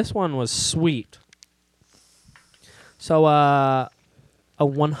 This one was sweet. So, a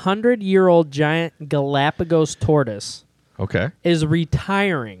 100-year-old giant Galapagos tortoise Okay. is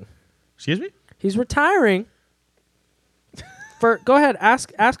retiring. Excuse me? He's retiring. Go ahead.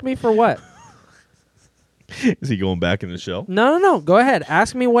 Ask me for what? Is he going back in the shell? No. Go ahead.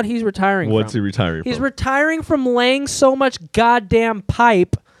 Ask me what he's retiring What's he from. retiring He's from? retiring from laying so much goddamn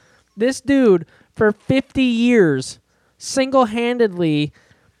pipe. This dude, for 50 years, single-handedly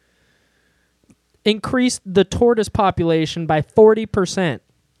increased the tortoise population by 40%.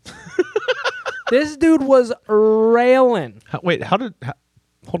 This dude was railing.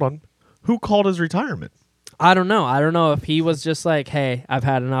 Hold on. Who called his retirement? I don't know. I don't know if he was just like, hey, I've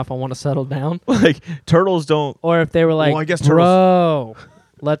had enough. I want to settle down. Like, turtles don't. Or if they were like, Well, I guess bro,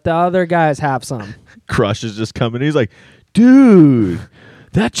 let the other guys have some. Crush is just coming. He's like, dude,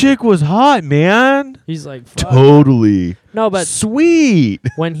 that chick was hot, man. He's like, fuck. Totally. No, but Sweet.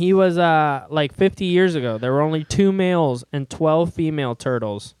 when he was like 50 years ago, there were only 2 males and 12 female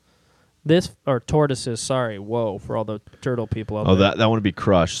turtles. Tortoises, sorry. Whoa, for all the turtle people out there. That one would be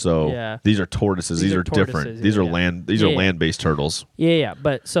Crush. So Yeah. these are tortoises. These are different. tortoises, These are yeah. land. These are land-based turtles. Yeah.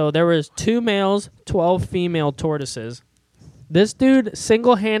 But so there was 2 males, 12 female tortoises. This dude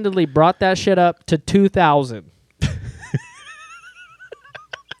single-handedly brought that shit up to 2,000.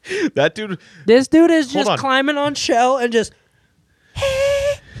 That dude. This dude is Hold just on. climbing on shell and just.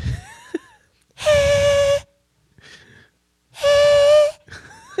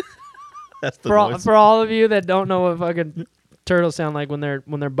 That's the For noise. all of you that don't know what fucking turtles sound like when they're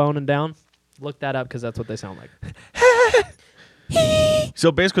boning down, look that up because that's what they sound like.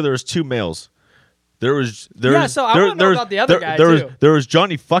 So basically, there was 2 males. So I wanna know about the other guy, too. There was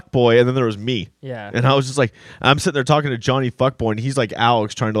Johnny Fuckboy, and then there was me. Yeah. And I was just like, I'm sitting there talking to Johnny Fuckboy, and he's like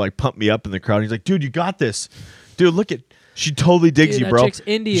Alex trying to like pump me up in the crowd. And he's like, dude, you got this. Dude, look at, she totally digs Dude, you, that bro. chick's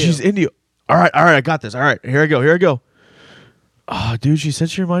into you. She's into you. All right, I got this. All right, here I go. Oh, dude, she said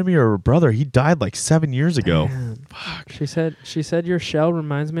she reminded me of her brother. He died like 7 years ago. Man. She said your shell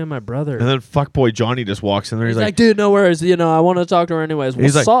reminds me of my brother. And then Fuckboy Johnny just walks in there. He's like, dude, no worries. I want to talk to her anyways. What's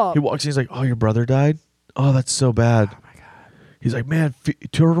he's like, up? he walks in. He's like, oh, your brother died. Oh, that's so bad. Oh my god. He's like, man,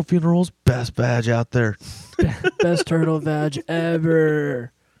 turtle funerals, best badge out there. Best turtle veg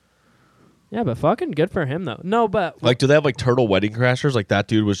ever. Yeah, but fucking good for him though. No, but Like, do they have like turtle wedding crashers? Like that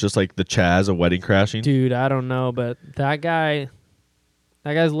dude was just like the Chaz of wedding crashing. dude, I don't know, but that guy's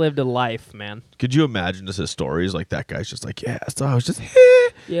lived a life, man. Could you imagine just his stories? Like that guy's just like, yeah, so I was just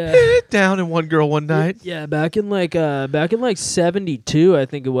Yeah. down in one girl one night. Yeah, back in like 72, I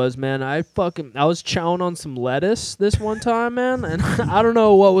think it was, man. I was chowing on some lettuce this one time, man, and I don't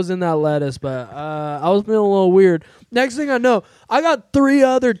know what was in that lettuce, but I was feeling a little weird. Next thing I know, I got 3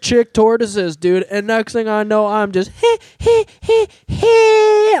 other chick tortoises, dude, and next thing I know, I'm just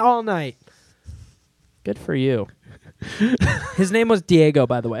all night. Good for you. His name was Diego,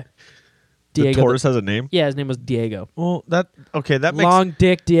 by the way. The tortoise has a name. Yeah, his name was Diego. Well, that makes Long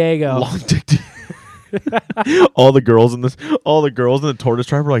Dick Diego. long dick. all the girls in the tortoise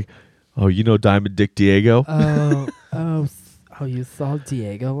tribe were like, oh, you know Diamond Dick Diego? Oh, you saw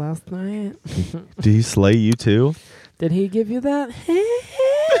Diego last night? Did he slay you too? Did he give you that?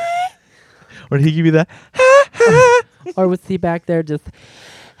 Or did he give you that? Or was he back there just...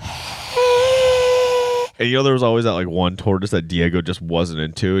 And there was always that like one tortoise that Diego just wasn't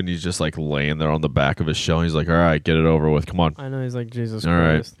into, and he's just like laying there on the back of his shell. And he's like, all right, get it over with. Come on. I know, he's like, Jesus All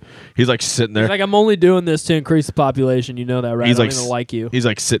right. Christ. He's like sitting there. He's like, I'm only doing this to increase the population. You know that, right? He's I like don't even like you. He's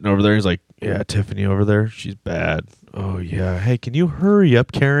like sitting over there. He's like, yeah, Tiffany over there. She's bad. Oh, yeah. Hey, can you hurry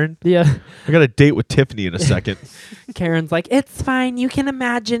up, Karen? Yeah. I got a date with Tiffany in a second. Karen's like, it's fine. You can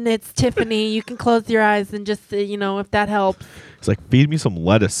imagine it's Tiffany. You can close your eyes and just, if that helps. He's like, feed me some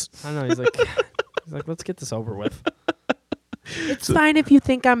lettuce. I know. He's like, let's get this over with. It's fine if you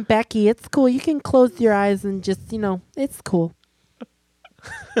think I'm Becky. It's cool. You can close your eyes and just, it's cool.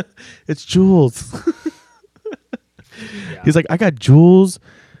 It's Jules. He's like, I got Jules,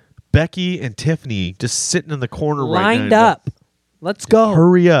 Becky, and Tiffany just sitting in the corner right now. Lined up. Let's go.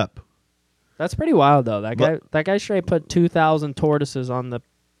 Hurry up. That's pretty wild, though. That guy straight put 2,000 tortoises on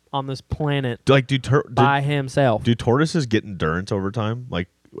this planet Like, by himself. do tortoises get endurance over time? Like,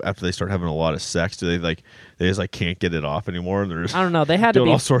 after they start having a lot of sex, do they just like can't get it off anymore? And they're just I don't know. They had to doing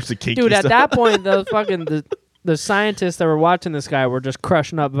be all sorts of kinky dude. At stuff. that point, the scientists that were watching this guy were just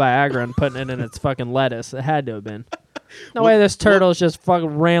crushing up Viagra and putting it in its fucking lettuce. It had to have been. No way this turtle's just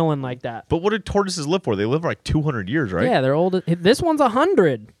fucking railing like that. But what do tortoises live for? They live like 200 years, right? Yeah, they're old. This one's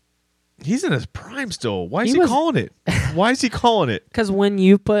 100. He's in his prime still. Why is He he was- calling it? Why is he calling it? Because when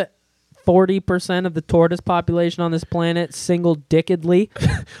you put 40% of the tortoise population on this planet single-dickedly,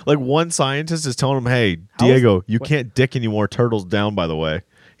 Like one scientist is telling him, "Hey, How is- Diego, you what- can't dick any more turtles down." By the way,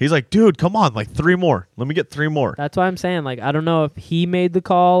 he's like, "Dude, come on, like 3 more. Let me get 3 more." that's why I'm saying, like, I don't know if he made the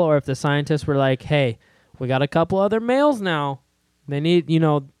call or if the scientists were like, hey, we got a couple other males now. They need,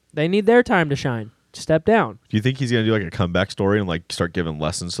 they need their time to shine. Step down. Do you think he's gonna do like a comeback story and like start giving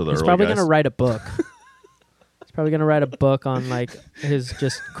lessons to the He's early probably guys? going to write a book. He's probably going to write a book on, like, his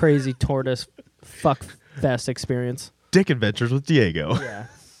just crazy tortoise fuck fest experience. Dick Adventures with Diego, Yeah.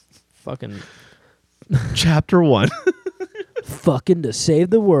 Fucking Chapter 1. Fucking to Save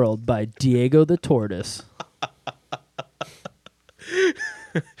the World by Diego the Tortoise.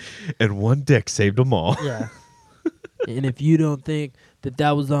 And one dick saved them all. Yeah. And if you don't think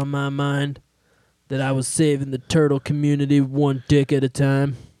that was on my mind, that I was saving the turtle community one dick at a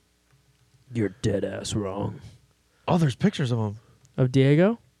time, you're dead ass wrong. Oh, there's pictures of him. Of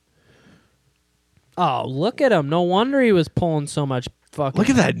Diego? Oh, look at him. No wonder he was pulling so much fucking... Look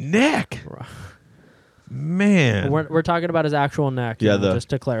at that neck, man. We're talking about his actual neck, Yeah, just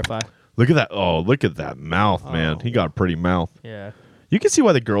to clarify. Look at that. Oh, look at that mouth, man. Oh. He got a pretty mouth. Yeah. You can see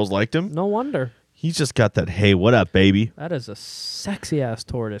why the girls liked him. No wonder. He's just got that, hey, what up, baby? That is a sexy-ass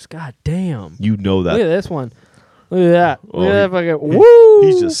tortoise. God damn. You know that. Look at this one. Look at that. Oh, Look at that he- fucking... Woo!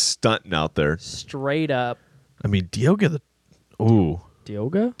 He's just stunting out there. Straight up. I mean, Diego,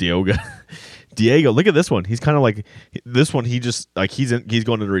 Diogo? Diego, look at this one. He's kind of like this one. He just like he's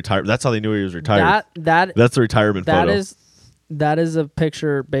going into retirement. That's how they knew he was retired. That's the retirement photo. That is a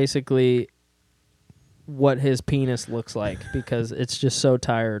picture, basically, what his penis looks like because it's just so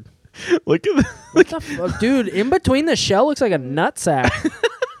tired. Look at What the fuck? Dude, in between the shell looks like a nutsack.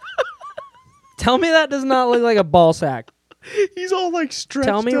 Tell me that does not look like a ball sack. he's all like stretched.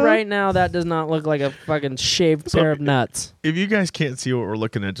 Tell me out. right now that does not look like a fucking shaved pair of nuts. If you guys can't see what we're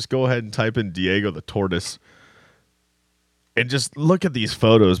looking at, just go ahead and type in Diego the tortoise, and just look at these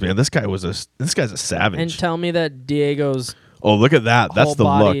photos, man. This guy's a savage. And tell me that Diego's... Oh, look at that. That's whole the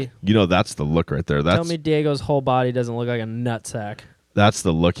body- look. You know, that's the look right there. Tell me Diego's whole body doesn't look like a nutsack. That's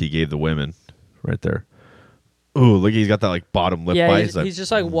the look he gave the women right there. Ooh, look, he's got that like bottom lip Yeah, bite. he's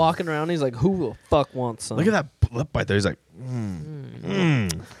just like walking around. He's like, who the fuck wants some? look at that lip bite there. He's like,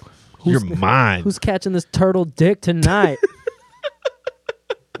 you're mine. Who's catching this turtle dick tonight?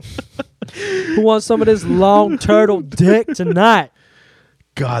 Who wants some of this long turtle dick tonight?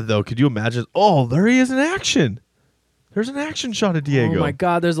 God, though, could you imagine? Oh, there he is in action. There's an action shot of Diego. Oh my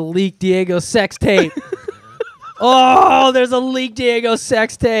God, there's a leaked Diego sex tape. Oh, there's a leaked Diego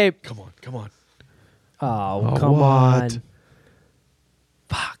sex tape. Come on, come on. Oh, Oh, come what? on.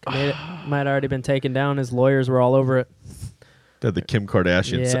 Fuck. Might have already been taken down. His lawyers were all over it. The Kim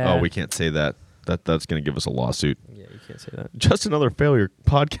Kardashian. Yeah. Oh, we can't say that. That's going to give us a lawsuit. Yeah, you can't say that. Just Another Failure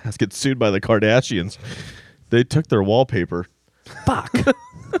podcast gets sued by the Kardashians. They took their wallpaper. Fuck.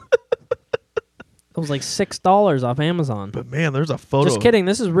 It was like $6 off Amazon. But man, there's a photo. Just kidding.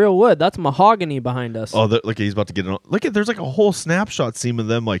 This is real wood. That's mahogany behind us. Oh, look, he's about to get it on. Look at, there's like a whole snapshot scene of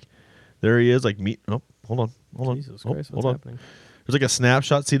them. Like, there he is. Like, meet. Oh, hold on. Jesus Oh, Christ, hold what's on. happening? There's like a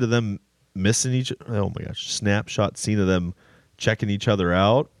snapshot scene of them missing each. Oh my gosh, snapshot scene of them checking each other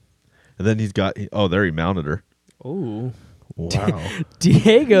out, and then he's got. Oh, there he mounted her. Ooh. Wow,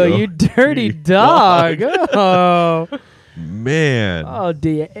 Diego, Yo, you dirty you dog. Oh. man. Oh,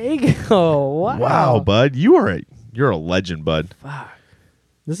 Diego. Wow. Wow, bud, you're a legend, bud. Fuck.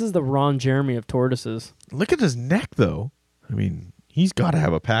 This is the Ron Jeremy of tortoises. Look at his neck, though. I mean, he's got to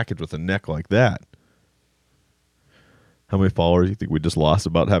have a package with a neck like that. How many followers do you think we just lost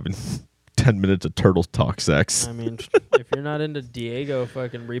about having 10 minutes of turtle talk sex? I mean, if you're not into Diego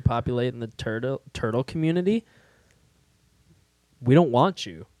fucking repopulating the turtle community, we don't want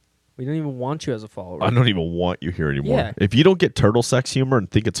you. We don't even want you as a follower. I don't even want you here anymore. Yeah. If you don't get turtle sex humor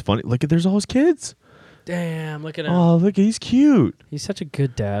and think it's funny, look at there's all his kids. Damn, look at him. Oh, look, he's cute. He's such a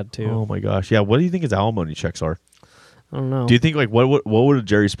good dad, too. Oh my gosh, yeah. What do you think his alimony checks are? I don't know. Do you think like what would a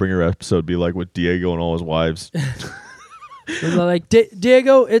Jerry Springer episode be like with Diego and all his wives? They're like,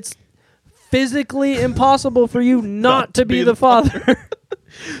 Diego, it's physically impossible for you not to be the father.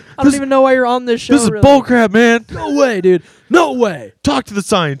 I don't even know why you're on this show. This is really. bullcrap, man. No way, dude. No way. Talk to the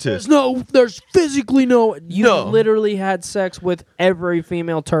scientist. There's physically no. You No. literally had sex with every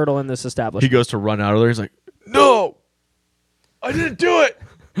female turtle in this He establishment. goes to run out of there. He's like, "No, I didn't do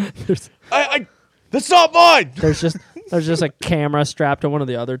it. I that's not mine." There's just a camera strapped to one of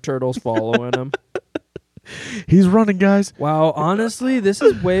the other turtles following him. He's running, guys. Wow, honestly, this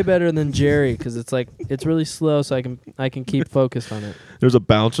is way better than Jerry because it's like it's really slow, so I can keep focused on it. There's a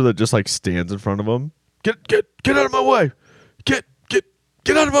bouncer that just like stands in front of him. Get out of my way. Get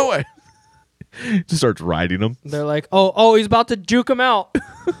out of my way. Just starts riding him. They're like, oh, he's about to juke him out.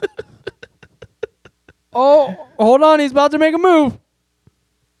 Oh, hold on, he's about to make a move.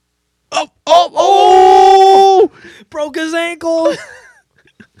 Oh! Broke his ankle.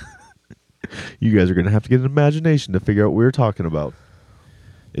 You guys are going to have to get an imagination to figure out what we're talking about.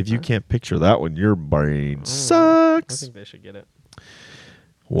 If you can't picture that one, your brain I sucks. think they should get it.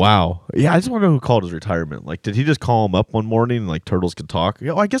 Wow. Yeah, I just want to know who called his retirement. Like, did he just call him up one morning and, like, turtles could talk?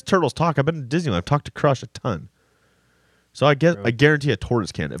 I guess turtles talk. I've been to Disneyland. I've talked to Crush a ton. So I guarantee a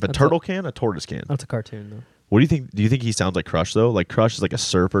tortoise can. If a turtle can, a tortoise can. That's a cartoon, though. What do you think? Do you think he sounds like Crush, though? Like, Crush is like a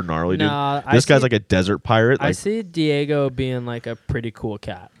surfer, gnarly Nah, dude. This guy's like a desert pirate. I Like, see Diego being like a pretty cool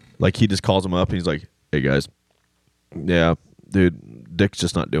cat. like, he just calls him up and he's like, hey, guys. Yeah, dude, Dick's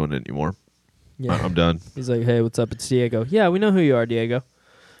just not doing it anymore. Yeah. I'm done. He's like, hey, what's up? It's Diego. Yeah, we know who you are, Diego.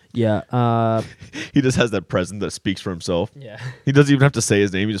 Yeah. He just has that presence that speaks for himself. Yeah. He doesn't even have to say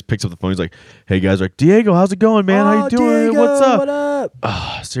his name. He just picks up the phone. He's like, hey, guys. Like, Diego, how's it going, man? How you doing? Diego, What's up? What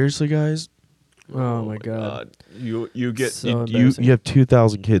up? Seriously, guys? Oh my god. You get So you embarrassing. have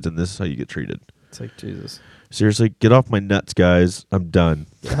 2,000 kids and this is how you get treated. It's like Jesus. Seriously, get off my nuts, guys. I'm done.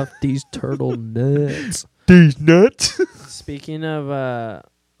 Get off these turtle nuts. These nuts. Speaking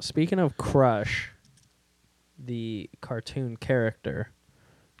of Crush, the cartoon character,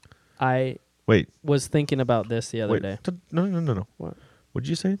 I Wait. was thinking about this the other day. No. What? What'd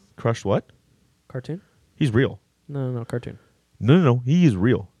you say? Crushed what? Cartoon? He's real. No, cartoon. No. He is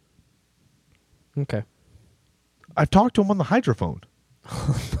real. Okay. I've talked to him on the hydrophone.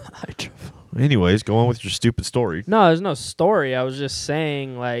 Anyways, go on with your stupid story. No, there's no story. I was just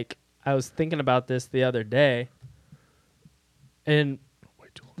saying, like, I was thinking about this the other day. And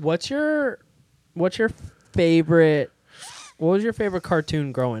what's your favorite? What was your favorite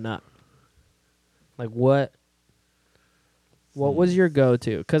cartoon growing up? Like what was your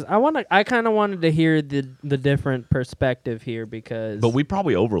go-to? Because I kind of wanted to hear the different perspective here because. But we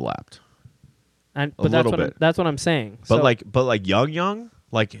probably overlapped. But that's what I'm saying. But so, like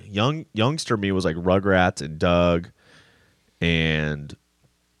youngster me was like Rugrats and Doug, and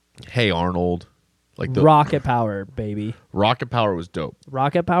Hey Arnold, like the Rocket Power, baby. Rocket Power was dope.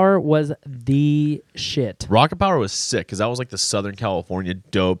 Rocket Power was the shit. Rocket Power was sick because that was like the Southern California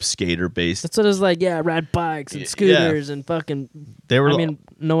dope skater based. That's what it was like. Yeah, ride bikes and scooters and fucking. They were. I mean,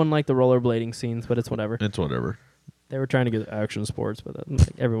 no one liked the rollerblading scenes, but it's whatever. It's whatever. They were trying to get action sports, but like,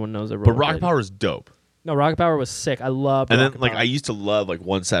 everyone knows that. But Rocket Power is dope. No, Rocket Power was sick. I loved. And Rocket then like Power. I used to love like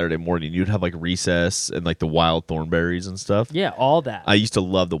one Saturday morning you'd have like recess and like the wild thornberries and stuff. Yeah, all that. I used to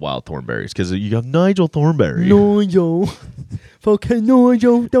love the wild thornberries because you have Nigel Thornberry. Nigel, fucking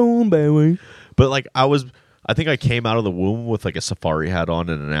Nigel Thornberry. But like I think I came out of the womb with like a safari hat on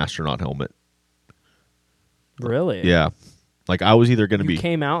and an astronaut helmet. Really? Yeah. Like I was either going to be.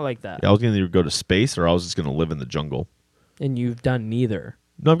 came out like that, I was going to either go to space or I was just going to live in the jungle. and you've done neither.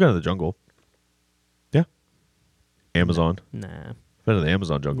 No, I've gone to the jungle. Yeah. Amazon. Nah, Been to the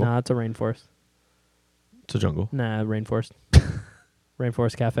Amazon jungle. nah, it's a rainforest. It's a jungle. Nah, rainforest.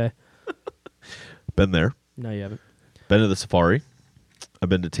 Rainforest Cafe. Been there. No, you haven't. Been to the safari. I've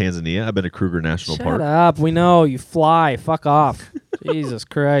been to Tanzania. I've been to Kruger National Shut Park. up. We know you fly. Fuck off. Jesus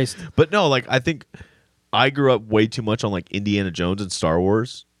Christ. But no, like I think I grew up way too much on like Indiana Jones and Star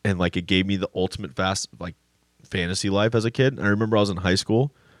Wars, and like it gave me the ultimate fantasy life as a kid. I remember I was in high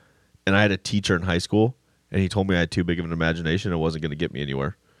school, and I had a teacher in high school, and he told me I had too big of an imagination and it wasn't going to get me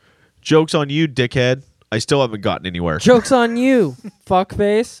anywhere. Joke's on you, dickhead. I still haven't gotten anywhere. Joke's on you,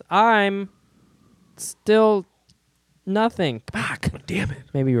 fuckface. I'm still nothing. Fuck. Damn it.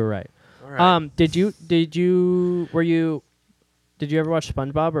 Maybe you were right. All right. Did you ever watch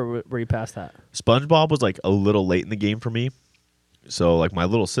SpongeBob, or were you past that? SpongeBob was like a little late in the game for me. So like my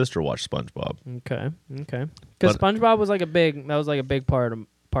little sister watched SpongeBob. Okay. Because SpongeBob was like a big part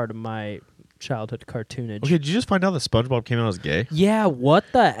of my childhood cartoonage. Okay, did you just find out that SpongeBob came out as gay? Yeah, what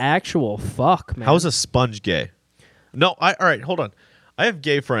the actual fuck, man? How is a sponge gay? No, all right, hold on. I have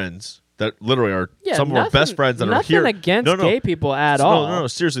gay friends that literally are some of our best friends that are here. Nothing against gay people at all. No,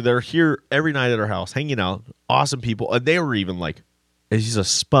 seriously, they're here every night at our house, hanging out. Awesome people, and they were even like, "He's a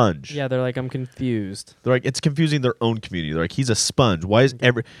sponge." Yeah, they're like, I'm confused. They're like, it's confusing their own community. They're like, he's a sponge. Why is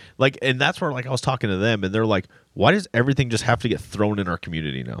and that's where like I was talking to them, and they're like, why does everything just have to get thrown in our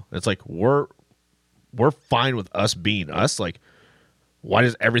community now? And it's like we're fine with us being us. Like, why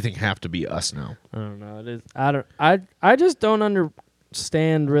does everything have to be us now? I don't know. It is. I just don't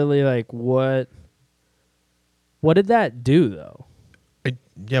understand really like what What did that do though?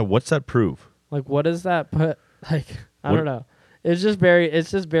 Yeah, what's that prove? Like, what does that put? Like, I What- don't know. It's just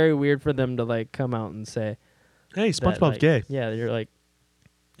very weird for them to like come out and say, Hey, that, SpongeBob's like, gay. Yeah, you're like,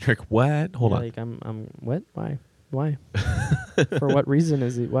 You're like, what? Hold you're on. Like, I'm what? Why? For what reason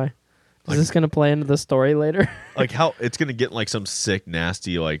is he? Why? Is Like- this gonna play into the story later? Like how it's gonna get like some sick,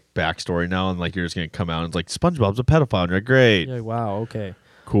 nasty like backstory now, and like you're just gonna come out and it's like SpongeBob's a pedophile. And you're like, great, You're like, wow, okay.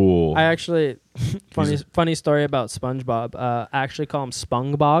 cool. I actually funny story about SpongeBob. I actually call him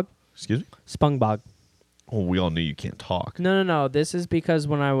Spongbog. Excuse me. Spongbog. Well, we all knew you can't talk. No. This is because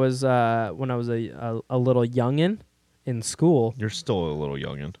when I was a little youngin in school. You're still a little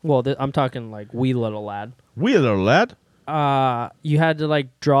youngin. Well, I'm talking like wee little lad. We little lad. You had to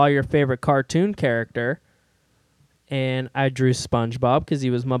like draw your favorite cartoon character, and I drew SpongeBob because he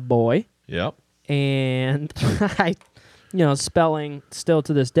was my boy. Yep. And I, spelling still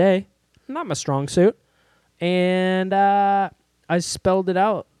to this day, not my strong suit. And I spelled it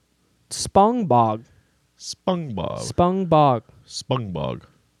out, Spongbog. SpongeBob. Spongebog.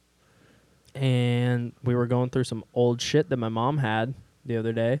 And we were going through some old shit that my mom had the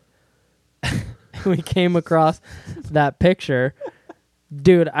other day. We came across that picture.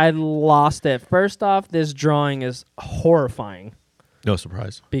 Dude, I lost it. First off, this drawing is horrifying No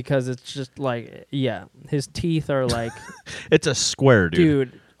surprise. because it's just like, yeah, his teeth are like, It's a square,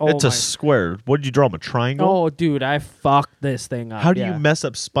 dude. dude. Oh it's my, a square. What did you draw him? A triangle? oh, dude, I fucked this thing up. How do yeah. you mess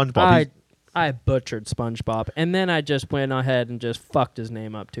up SpongeBob? I butchered SpongeBob, and then I just went ahead and just fucked his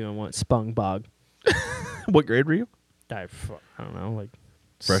name up too and went Spongbog. What grade were you? I don't know, like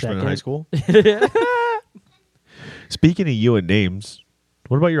Freshman in high school? school. Speaking of you and names,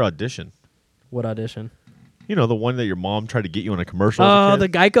 what about your audition? What audition? You know, the one that your mom tried to get you in a commercial. Oh, as a the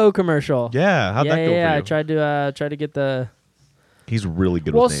kid? Geico commercial. Yeah, how'd that go for you? I tried to get the. He's really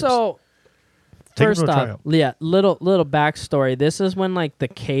good Well, with names. so Take him first to a off, tryout. yeah, little backstory. This is when like the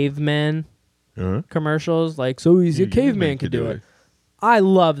cavemen Uh-huh. commercials, like so easy, a caveman could do it. I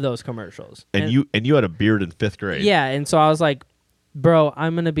love those commercials. And you had a beard in 5th grade. Yeah, and so I was like, bro,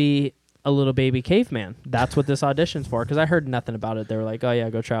 I'm gonna be a little baby caveman. That's what this audition's for. Because I heard nothing about it. They were like, oh yeah,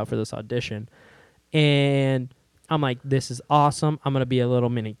 go try out for this audition, and I'm like, this is awesome. I'm gonna be a little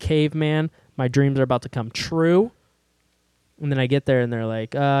mini caveman. My dreams are about to come true. And then I get there and they're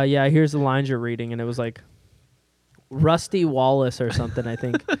like, yeah, here's the lines you're reading, and it was like Rusty Wallace or something, I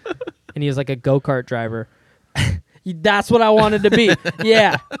think, and he was like a go-kart driver. That's what I wanted to be.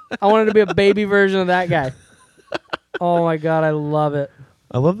 Yeah, I wanted to be a baby version of that guy. Oh my god, I love it.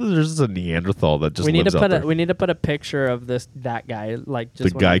 I love that there's a Neanderthal that just We need lives to out put there. we need to put a picture of that guy, like The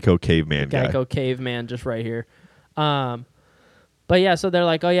just when I- Geico caveman guy. Geico caveman, just right here. But yeah, so they're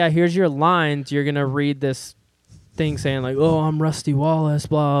like, oh yeah, here's your lines. You're gonna read this thing saying like, oh, I'm Rusty Wallace,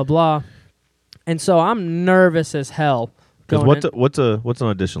 blah blah. And so I'm nervous as hell. Because going in. what's an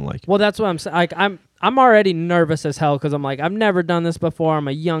audition like? Well, that's what I'm saying. Like, I'm already nervous as hell because I'm like, I've never done this before. I'm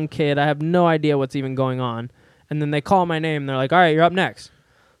a young kid. I have no idea what's even going on. And then they call my name. And they're like, all right, you're up next.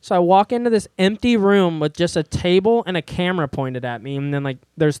 So I walk into this empty room with just a table and a camera pointed at me. And then like,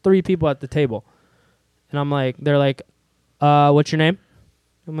 there's 3 people at the table. And I'm like, they're like, what's your name?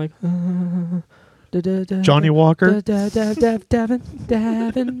 I'm like, Johnny Walker? Devin.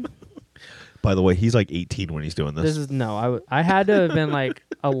 By the way, he's like 18 when he's doing this. This is I had to have been like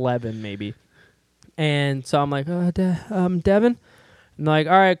 11 maybe, and so I'm like, Devin, and they're like,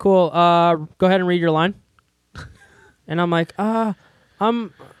 all right, cool. Go ahead and read your line. And I'm like,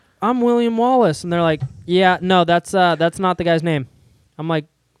 I'm William Wallace, and they're like, yeah, no, that's not the guy's name. I'm like,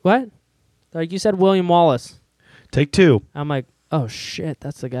 what? They're like, you said William Wallace. Take 2. I'm like, oh shit,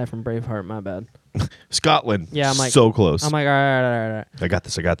 that's the guy from Braveheart. My bad. Scotland. Yeah, I'm like- so close. I'm like, all right. I got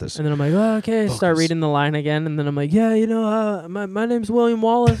this. And then I'm like, oh, okay, start Focus. reading the line again. And then I'm like, yeah, my name's William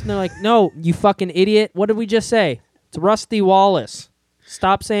Wallace. And they're like, no, you fucking idiot. What did we just say? It's Rusty Wallace.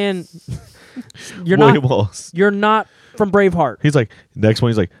 Stop saying William Wallace. you're not from Braveheart. He's like, next one,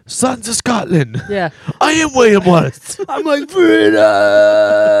 he's like, Sons of Scotland. Yeah. I am William Wallace. I'm like, freedom.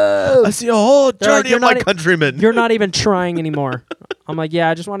 I see a whole They're like, journey "You're of my not e- countrymen. You're not even trying anymore. I'm like, yeah,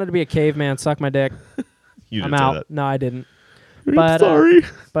 I just wanted to be a caveman. Suck my dick. You I'm didn't say out. that. No, I didn't. I'm But, sorry.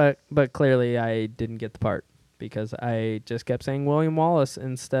 But clearly I didn't get the part because I just kept saying William Wallace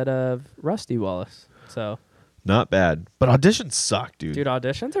instead of Rusty Wallace. So, Not bad. But auditions suck, dude. dude,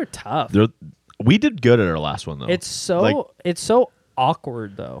 auditions are tough. We did good at our last one, though. It's so Like-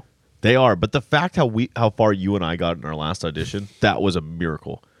 awkward though. They are. But the fact how far you and I got in our last audition, that was a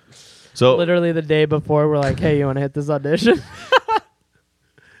miracle. So, Literally the day before, we're like, "Hey, you want to hit this audition?"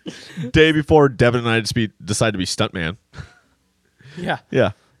 day before, Devin and I decide to be stuntman. Yeah.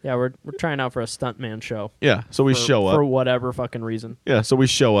 Yeah. Yeah, we're trying out for a stuntman show. Yeah, so we show up. For whatever fucking reason. Yeah, so we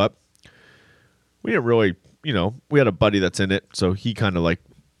show up. We didn't really, we had a buddy that's in it, so he kind of like.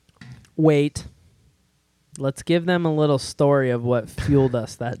 Wait. Let's give them a little story of what fueled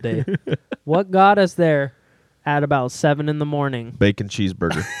us that day. What got us there at about 7 a.m? Bacon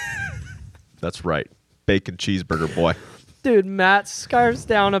cheeseburger. That's right. Bacon cheeseburger, boy. Dude, Matt scarfs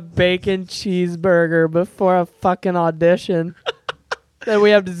down a bacon cheeseburger before a fucking audition. That we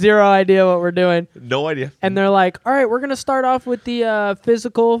have zero idea what we're doing. No idea. And they're like, all right, we're going to start off with the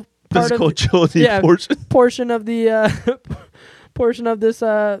physical agility portion of the portion of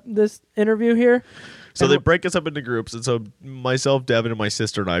this interview here. So they break us up into groups, and so myself, Devin, and my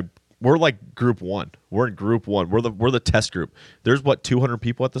sister and I, we're like group 1. We're in group 1. We're the test group. There's 200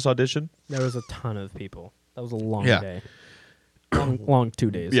 people at this audition. There was a ton of people. That was a long Yeah. day. Long 2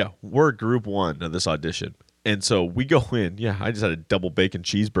 days. Yeah, we're group 1 of this audition, and so we go in. Yeah, I just had a double bacon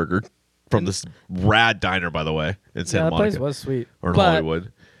cheeseburger from this rad diner, by the way, in Santa that Monica place was sweet. or in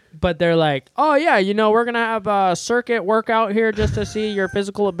Hollywood. But they're like, oh yeah, we're gonna have a circuit workout here just to see your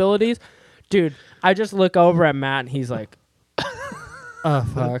physical abilities. Dude, I just look over at Matt and he's like, oh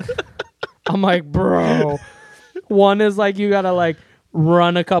fuck. I'm like, bro. One is like you gotta like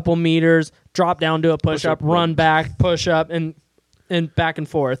run a couple meters, drop down to a push-up, run back, push up, and back and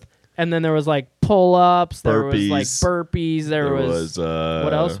forth. And then there was like pull-ups, there was like burpees, there was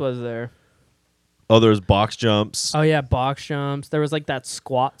what else was there? Oh, there was box jumps. Oh yeah, box jumps. There was like that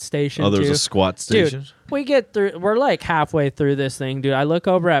squat station. Oh, there was too. a squat station. Dude, we get through. We're like halfway through this thing, dude. I look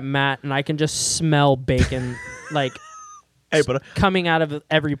over at Matt and I can just smell bacon, like, coming out of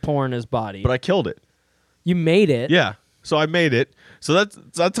every pore in his body. But I killed it. You made it. Yeah. So I made it. So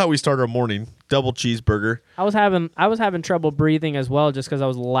that's how we start our morning. Double cheeseburger. I was having trouble breathing as well, just because I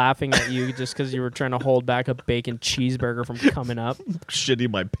was laughing at you, just because you were trying to hold back a bacon cheeseburger from coming up. Shitting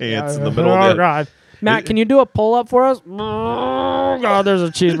my pants in the middle of it. Oh god, Matt, can you do a pull up for us? Oh god, there's a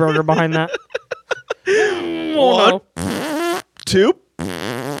cheeseburger behind that. 1, 2.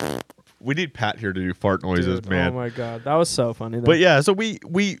 We need Pat here to do fart noises, man. Oh my god, that was so funny. Though. But yeah, so we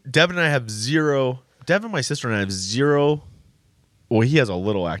Devin and I have zero. Devin, my sister, and I have zero. Well, he has a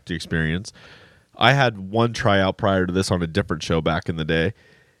little acting experience. I had one tryout prior to this on a different show back in the day.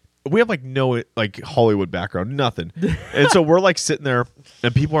 We have like no like Hollywood background, nothing. And so we're like sitting there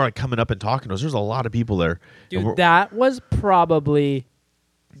and people are like coming up and talking to us. There's a lot of people there. Dude, that was probably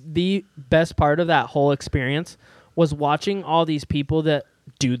the best part of that whole experience, was watching all these people that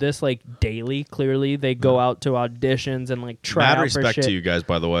do this like daily. Clearly they go out to auditions and like try Mad out respect for shit. to you guys,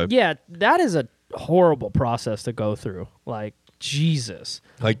 by the way. Yeah, that is a horrible process to go through. Like, Jesus.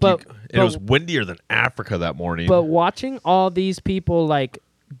 Like, it was windier than Africa that morning. But watching all these people like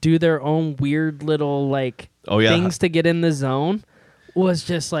do their own weird little like things to get in the zone was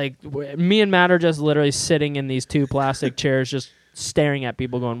just like, me and Matt are just literally sitting in these 2 plastic chairs just staring at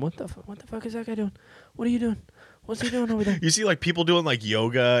people going, what the fuck is that guy doing? What are you doing? What's he doing over there? You see like people doing like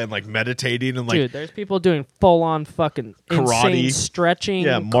yoga and like meditating and like, dude, there's people doing full on fucking karate, insane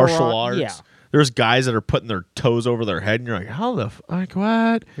stretching, martial arts. Yeah. There's guys that are putting their toes over their head, and you're like, how the fuck,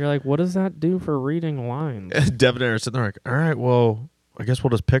 what? You're like, what does that do for reading lines? And Devin and I are sitting there like, all right, well, I guess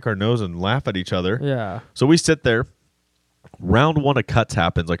we'll just pick our nose and laugh at each other. Yeah. So we sit there. Round 1 of cuts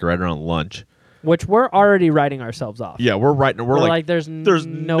happens like right around lunch. Which we're already writing ourselves off. Yeah, we're writing. We're like there's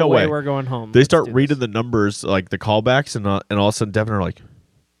no way we're going home. They start reading the numbers, like the callbacks, and all of a sudden Devin are like,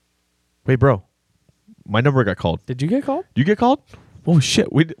 wait, bro, my number got called. Did you get called? You get called? Oh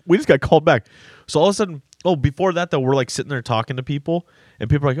shit, we just got called back. So all of a sudden, before that though, we're like sitting there talking to people, and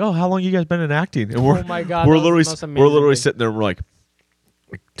people are like, oh, how long you guys been in acting? And oh my god, we're literally sitting there, and we're like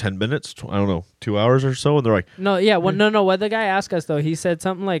 10 minutes, I don't know, 2 hours or so, and they're like, no, yeah, no. What the guy asked us though, he said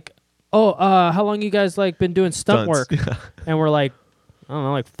something like, oh, how long you guys like been doing stunt work? Yeah. And we're like, I don't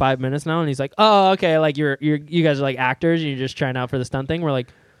know, like 5 minutes now, and he's like, oh, okay, like you guys are like actors, and you're just trying out for the stunt thing. We're like.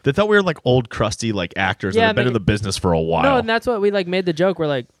 They thought we were like old, crusty like actors that have been in the business for a while. No, and that's what we like made the joke. We're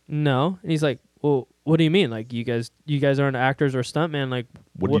like, no, and he's like, well, what do you mean? Like you guys aren't actors or stuntmen. Like,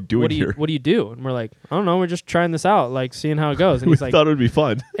 what are you doing here? What do you do? And we're like, I don't know. We're just trying this out, like seeing how it goes. And he's like, thought it would be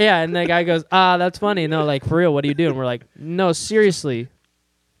fun. Yeah, and the guy goes, that's funny. No, like for real, what do you do? And we're like, no, seriously.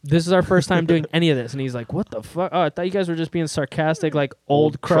 This is our first time doing any of this. And he's like, what the fuck? Oh, I thought you guys were just being sarcastic, like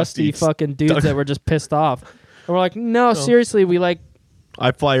old crusty fucking dudes that were just pissed off. And we're like, no, seriously, we like.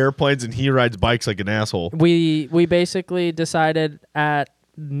 I fly airplanes and he rides bikes like an asshole. We basically decided at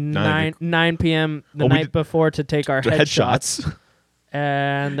 9 p.m. the night before to take our headshots.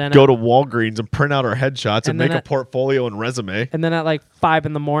 And then go to Walgreens and print out our headshots and make a portfolio and resume. And then at like 5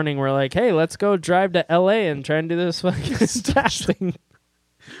 a.m, we're like, hey, let's go drive to LA and try and do this fucking casting.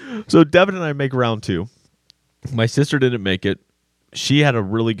 So Devin and I make round 2. My sister didn't make it. She had a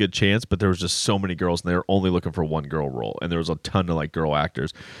really good chance, but there was just so many girls, and they were only looking for one girl role, and there was a ton of like girl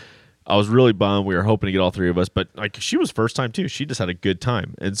actors. I was really bummed. We were hoping to get all 3 of us, but like she was first time too. She just had a good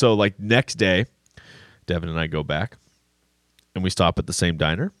time, and so like next day, Devin and I go back, and we stop at the same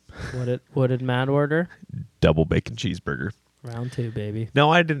diner. What did Matt order? Double bacon cheeseburger. Round 2, baby.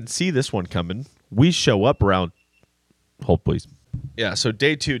 Now I didn't see this one coming. We show up around. Hold please. Yeah, so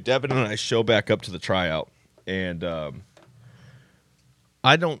day 2, Devin and I show back up to the tryout, and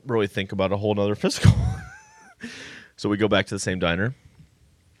I don't really think about a whole nother physical. So we go back to the same diner.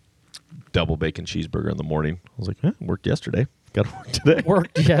 Double bacon cheeseburger in the morning. I was like, worked yesterday. Got to work today.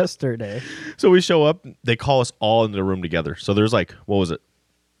 Worked yesterday. So we show up. They call us all into the room together. So there's like, what was it?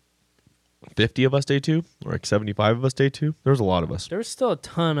 50 of us day 2? Or like 75 of us day 2? There was a lot of us. There was still a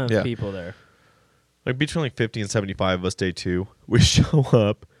ton of people there. Like between like 50 and 75 of us day 2. We show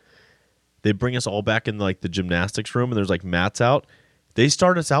up. They bring us all back in like the gymnastics room, and there's like mats out. They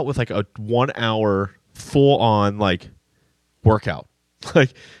start us out with like a 1 hour full on like workout.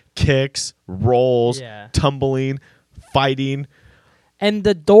 Like kicks, rolls, tumbling, fighting. And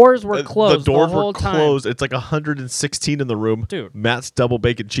the doors were closed. The doors whole were closed. It's like 116 in the room. Dude. Matt's double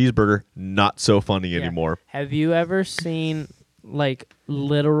bacon cheeseburger, not so funny anymore. Have you ever seen like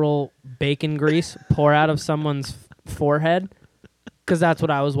literal bacon grease pour out of someone's forehead? Because that's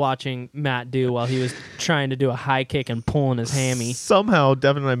what I was watching Matt do while he was trying to do a high kick and pulling his hammy. Somehow,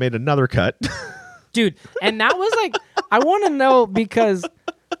 Devin and I made another cut. Dude, and that was like, I want to know because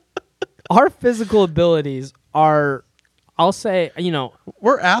our physical abilities are, I'll say,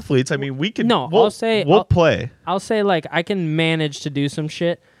 we're athletes. I mean, we can. No, we'll play. I'll say like I can manage to do some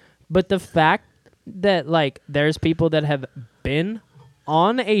shit, but the fact that like there's people that have been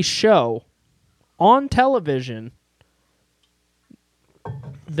on a show on television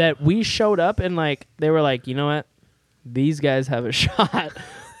that we showed up and like they were like, you know what, these guys have a shot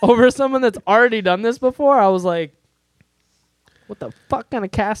over someone that's already done this before. I was like, what the fuck kind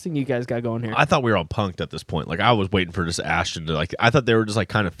of casting you guys got going here? I thought we were all punked at this point. Like I was waiting for just Ashton to like. I thought they were just like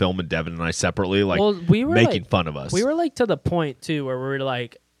kind of filming Devin and I separately, like we were making like, fun of us. We were like to the point too where we were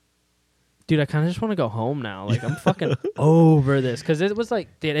like, dude, I kind of just want to go home now. Like I'm fucking over this because it was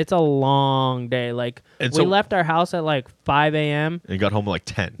like, dude, it's a long day. Like we left our house at like 5 a.m. and got home at like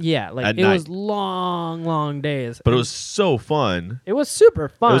 10. Yeah, like it was long days. But it was so fun. It was super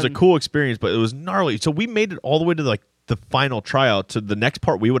fun. It was a cool experience, but it was gnarly. So we made it all the way to like the final tryout. To the next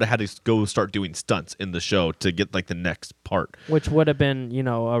part, we would have had to go start doing stunts in the show to get like the next part, which would have been,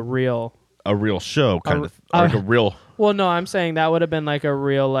 a real show kind of like a real. Well, no, I'm saying that would have been like a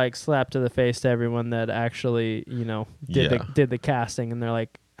real like slap to the face to everyone that actually did the casting, and they're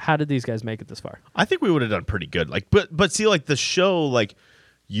like, how did these guys make it this far? I think we would have done pretty good. Like, but see, like the show like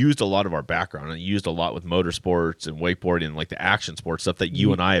used a lot of our background and used a lot with motorsports and wakeboarding and like the action sports stuff that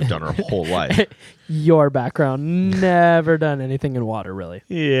you and I have done our whole life. Your background, never done anything in water, really.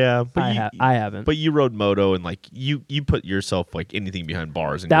 Yeah, but I haven't. But you rode moto and like you put yourself like anything behind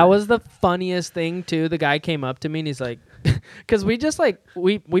bars. And that was the funniest thing too. The guy came up to me and he's like, because we just like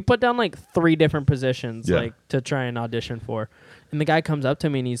we put down like 3 different positions like to try and audition for, and the guy comes up to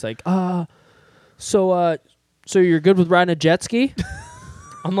me and he's like, so you're good with riding a jet ski?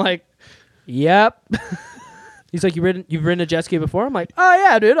 I'm like, yep. He's like, you've ridden a jet ski before? I'm like, oh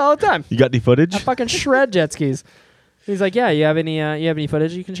yeah, dude, all the time. You got any footage? I fucking shred jet skis. He's like, yeah, you have any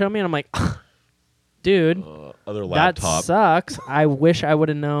footage you can show me? And I'm like, dude, other laptop. That sucks. I wish I would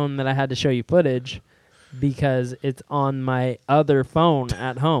have known that I had to show you footage because it's on my other phone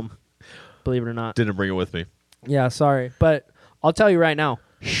at home. Believe it or not. Didn't bring it with me. Yeah, sorry. But I'll tell you right now,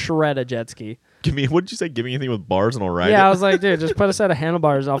 shred a jet ski. What did you say? Give me anything with bars and I'll ride it? Yeah, I was like, dude, just put a set of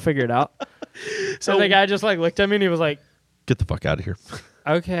handlebars and I'll figure it out. So the guy just like looked at me and he was like, get the fuck out of here.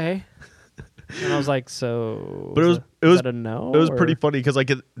 Okay. And I was like, so but it was a no? It was pretty funny because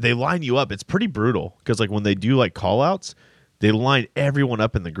like they line you up. It's pretty brutal because like when they do like call outs, they line everyone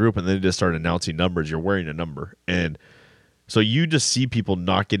up in the group and then they just start announcing numbers. You're wearing a number. And so you just see people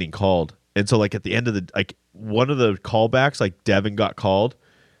not getting called. And so like at the end of one of the callbacks, like Devin got called.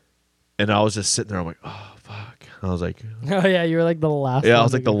 And I was just sitting there. I'm like, oh, fuck. I was like, oh, yeah, you were like the last one. Yeah, I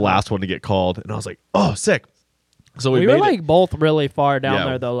was like the last one to get called. And I was like, oh, sick. So we were like both really far down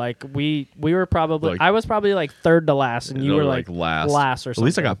there, though. Like we were probably, I was probably like third to last, and you were like last or something. At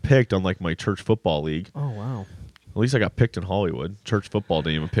least I got picked on like my church football league. Oh, wow. At least I got picked in Hollywood. Church football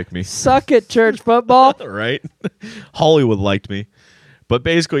didn't even pick me. Suck it, church football. Right? Hollywood liked me. But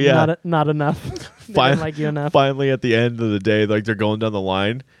basically, yeah. Not enough. They didn't like you enough. Finally, at the end of the day, like they're going down the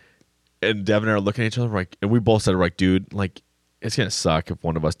line. And Devin and I are looking at each other, like, and we both said, like, dude, like, it's gonna suck if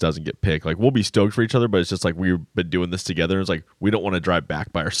one of us doesn't get picked. Like, we'll be stoked for each other, but it's just like we've been doing this together. It's like we don't want to drive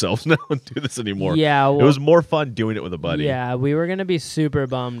back by ourselves now and do this anymore. Yeah, it was more fun doing it with a buddy. Yeah, we were gonna be super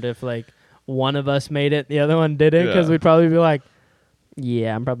bummed if like one of us made it, the other one didn't, because Yeah. we'd probably be like,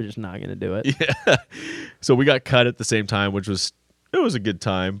 "Yeah, I'm probably just not gonna do it." Yeah. So we got cut at the same time, which was a good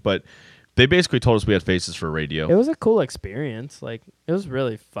time. But they basically told us we had faces for radio. It was a cool experience. Like, it was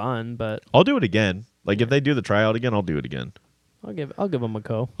really fun, but I'll do it again. Like, if they do the tryout again, I'll do it again. I'll give them a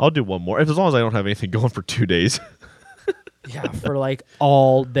go. I'll do one more, as long as I don't have anything going for 2 days. Yeah, for like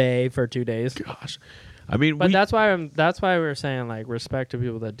all day for 2 days. Gosh, I mean, But that's why we were saying like respect to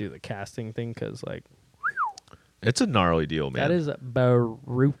people that do the casting thing, because like it's a gnarly deal, man. that is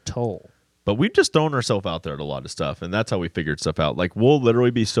brutal. But we've just thrown ourselves out there at a lot of stuff, and that's how we figured stuff out. Like, we'll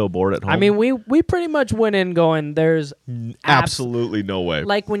literally be so bored at home. I mean, we pretty much went in going, there's absolutely no way.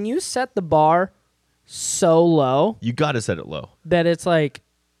 like when you set the bar so low You got to set it low. that it's like,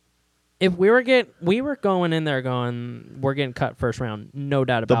 if we were going in there going, we're getting cut first round, no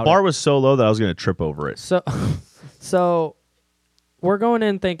doubt The about bar it. was so low that I was going to trip over it. So we're going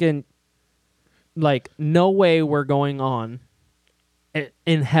in thinking, like, no way we're going on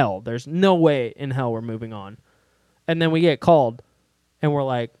in hell. There's no way in hell we're moving on. And then we get called, and we're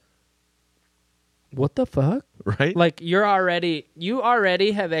like, what the fuck? Right? Like, you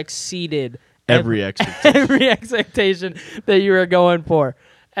already have exceeded Every expectation. every expectation that you were going for.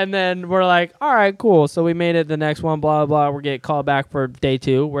 And then we're like, all right, cool. So we made it the next one, blah, blah, blah. We're getting called back for day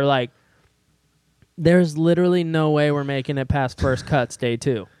 2. We're like, there's literally no way we're making it past first cuts day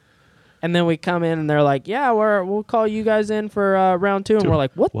 2. And then we come in and they're like, yeah, we'll call you guys in for round 2. And we're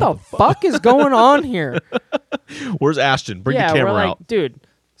like, what the fuck is going on here? Where's Ashton? Bring the we're camera like, out. dude.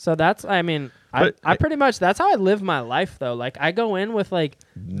 So that's, I mean, But I pretty much, that's how I live my life, though. Like, I go in with, like,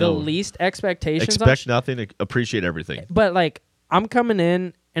 the No. least expectations. Expect nothing, appreciate everything. But, like, I'm coming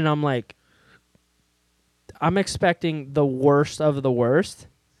in and I'm like, I'm expecting the worst of the worst.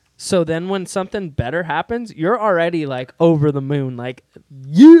 So then when something better happens, you're already, like, over the moon. Like,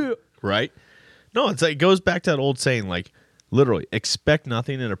 yeah. Right? No, it's like, it goes back to that old saying, like, literally, expect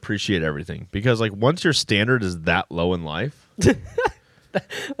nothing and appreciate everything. Because, like, once your standard is that low in life,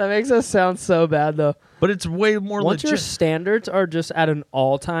 That makes us sound so bad, though. but it's way more Once your legit. standards are just at an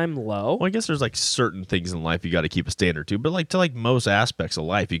all-time low. Well, I guess there's, like, certain things in life you got to keep a standard to. But, like, to, like, most aspects of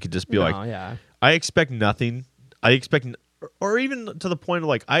life, you could just be like, yeah. I expect nothing. Or even to the point of,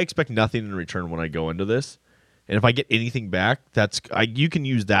 like, I expect nothing in return when I go into this. And if I get anything back, you can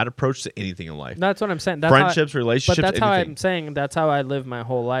use that approach to anything in life. That's what I'm saying. Friendships, relationships, But that's anything. how I'm saying. That's how I live my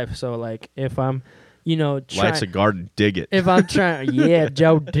whole life. So, like, if I'm, Life's a garden, dig it. if I'm trying, yeah,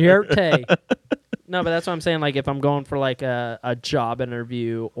 Joe Dirty. No, but that's what I'm saying. Like, if I'm going for like a job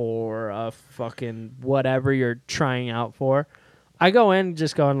interview or a fucking whatever you're trying out for, I go in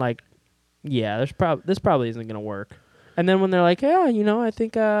just going like, yeah, this probably isn't gonna work. And then when they're like, yeah,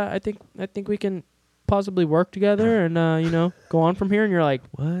 I think we can possibly work together and go on from here, and you're like,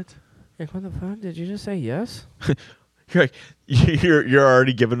 What? what the fuck? Did you just say yes? You're like, you're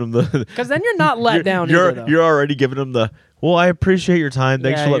already giving them the. Because then you're not let down either, though. You're already giving them the. Well, I appreciate your time.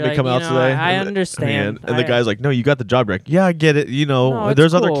 Thanks Yeah, for letting you're me come like, out today. I And understand. And the guy's like, "No, you got the job right. Yeah, I get it. No, it's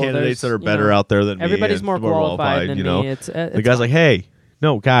there's other cool. candidates There's, that are better out there than me. Everybody's and more qualified than me. It's the guy's like, "Hey,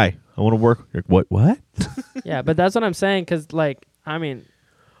 no, guy, I want to work." You're like, what? yeah, but that's what I'm saying. Because like, I mean,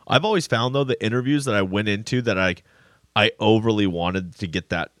 I've always found though the interviews that I went into that I overly wanted to get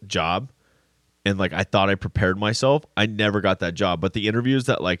that job, and like I thought I prepared myself. I never got that job. But the interviews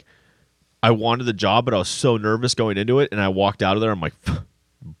that like I wanted the job, but I was so nervous going into it, and I walked out of there. I'm like,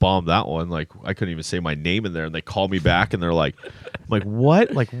 bombed that one. Like I couldn't even say my name in there, and they called me back, and they're like, I'm like,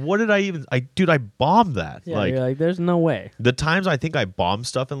 what? Like what did I even? Dude, I bombed that. yeah, like you're like, there's no way. the times I think I bombed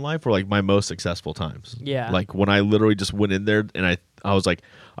stuff in life were like my most successful times. Yeah. Like when I literally just went in there and I was like,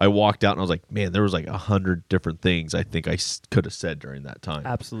 I walked out and I was like, man, there was like 100 different things I think I could have said during that time.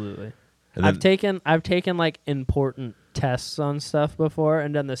 Absolutely. And I've taken like important tests on stuff before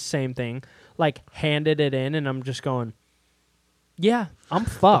and done the same thing. Like handed it in, and I'm just going, yeah, I'm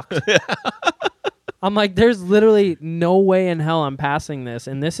fucked. I'm like, there's literally no way in hell I'm passing this.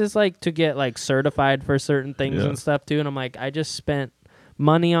 And this is like to get like certified for certain things Yeah. and stuff too. And I'm like, I just spent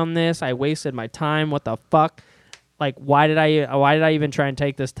money on this. I wasted my time. What the fuck? Like, why did I even try and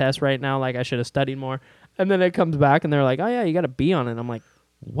take this test right now? Like, I should have studied more. And then it comes back and they're like, oh yeah, you got a B on it. I'm like,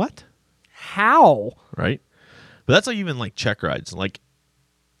 what? how? Right? But that's like even like check rides. Like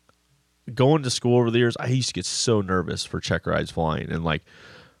going to school over the years, I used to get so nervous for check rides flying, and like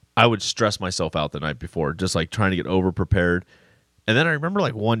I would stress myself out the night before, just like trying to get over prepared. And then I remember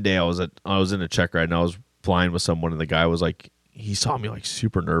like one day I was in a check ride and I was flying with someone, and the guy was like, he saw me like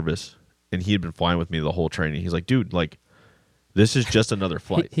super nervous, and he had been flying with me the whole training. He's like, dude, like, this is just another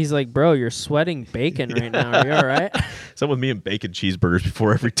flight. He's like, bro, you're sweating bacon right now. Are you all right? Same with me and bacon cheeseburgers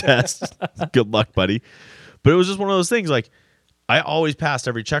before every test. Good luck, buddy. But it was just one of those things. Like, I always passed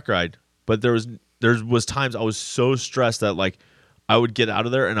every check ride, but there was times I was so stressed that like I would get out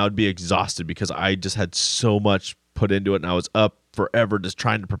of there and I would be exhausted because I just had so much put into it, and I was up forever just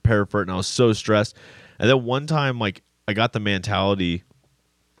trying to prepare for it, and I was so stressed. And then one time, like, I got the mentality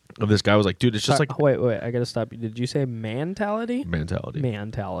of this guy was like, dude, it's just like wait, I gotta stop you. Did you say mentality? Mentality.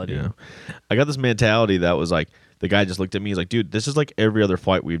 Yeah. I got this mentality that was like, the guy just looked at me. He's like, dude, this is like every other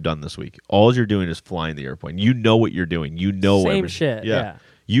flight we've done this week. All you're doing is flying the airplane. You know what you're doing. You know Same everything. shit. Yeah.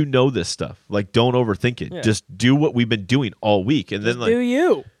 You know this stuff. Like, don't overthink it. Yeah. Just do what we've been doing all week, and Just then like do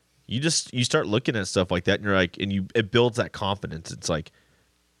you. you start looking at stuff like that, and you're like, and it builds that confidence. It's like,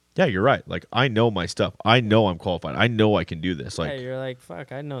 yeah, you're right. Like, I know my stuff. I know I'm qualified. I know I can do this. Like, Yeah, you're like,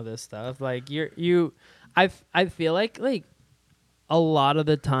 fuck, I know this stuff. Like I feel like a lot of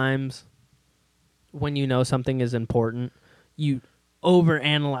the times when you know something is important, you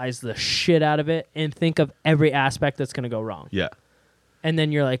overanalyze the shit out of it and think of every aspect that's gonna go wrong. yeah, And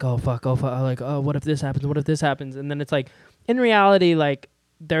then you're like, oh fuck, like, oh, what if this happens? What if this happens? And then it's like, in reality, like,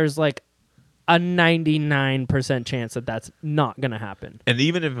 there's like a 99% chance that that's not gonna happen. and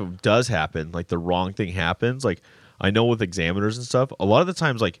even if it does happen, like the wrong thing happens, like I know with examiners and stuff, a lot of the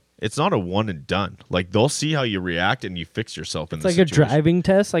times, like, it's not a one and done. Like, they'll see how you react and you fix yourself in It's the like situation. a driving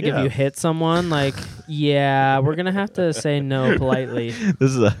test. Like, Yeah. if you hit someone, like, yeah, we're gonna have to say no politely.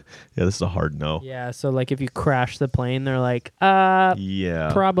 This is a hard no. Yeah. So like, if you crash the plane, they're like, Yeah.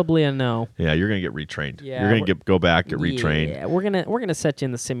 probably a no. Yeah, you're gonna get retrained. Yeah, You're gonna go back, get retrained. Yeah, we're gonna set you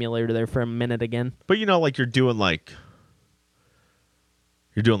in the simulator there for a minute again. But like you're doing like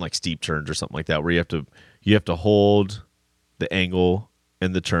steep turns or something like that, where you have to hold the angle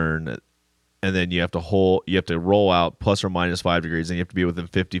and the turn, and then you have to roll out plus or minus 5 degrees, and you have to be within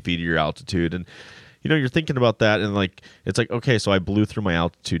 50 feet of your altitude. And you're thinking about that, and like it's like, okay, so I blew through my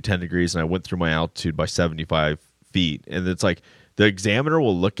altitude 10 degrees, and I went through my altitude by 75 feet, and it's like the examiner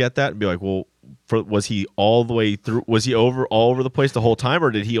will look at that and be like, well, was he all the way through? Was he all over the place the whole time, or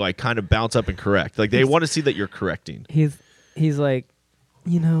did he like kind of bounce up and correct? Like, they want to see that you're correcting. He's like,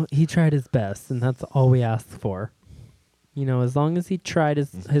 he tried his best, and that's all we asked for. As long as he tried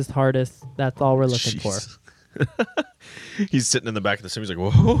his hardest, that's all we're looking for. He's sitting in the back of the sim. He's like,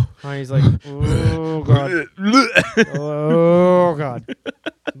 whoa. And he's like, oh god, oh god,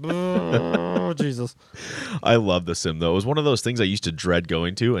 oh Jesus. I love the sim, though. It was one of those things I used to dread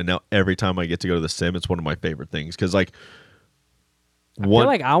going to, and now every time I get to go to the sim, it's one of my favorite things. Because, like, I feel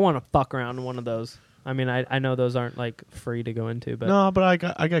like I want to fuck around in one of those. I mean, I know those aren't like free to go into, but no, but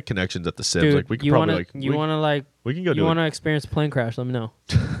I got connections at the sims. dude, Like, we can you probably want we can go you do want it. to experience a plane crash? Let me know.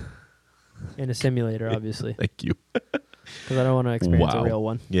 In a simulator, obviously, Thank you. because I don't want to experience a real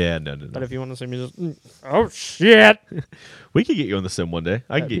one. Yeah, no. But if you want to see me, oh shit, We could get you on the sim one day.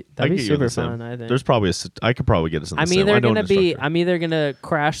 I can get that'd be you on the super sim. fun. I think There's probably I could probably get us in the I'm sim. either I know an gonna be instructor. I'm either gonna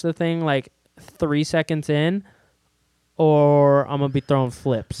crash the thing like 3 seconds in, or I'm gonna be throwing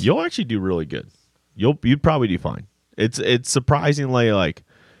flips. You'll actually do really good. You'd probably do fine. It's surprisingly, like,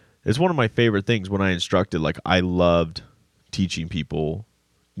 it's one of my favorite things when I instructed. Like, I loved teaching people.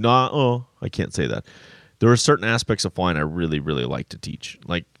 I can't say that. There are certain aspects of flying I really, really like to teach.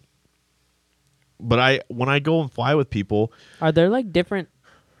 Like, but when I go and fly with people, Are there like different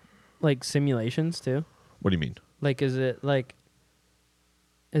like simulations too? what do you mean? Like, is it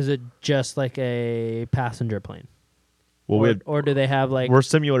just like a passenger plane? Well, or do they have like? we're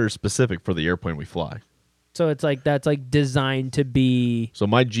simulator specific for the airplane we fly. So it's like that's like designed to be. So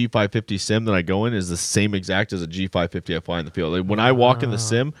my G550 sim that I go in is the same exact as a G550 I fly in the field. Like, when I walk in the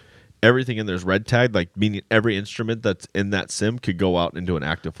sim, everything in there's red tagged, like meaning every instrument that's in that sim could go out into an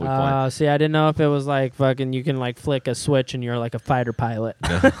actively flying. See, I didn't know if it was like fucking. You can like flick a switch and you're like a fighter pilot.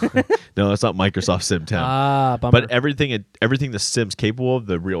 No, that's not Microsoft SimTown. Bummer. But everything the sim's capable of,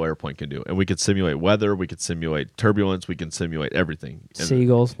 the real airplane can do. And we could simulate weather, we could simulate turbulence, we can simulate everything. And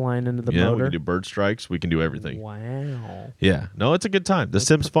Seagulls flying into the we motor. can do bird strikes, we can do everything. Wow, Yeah. No, it's a good time. The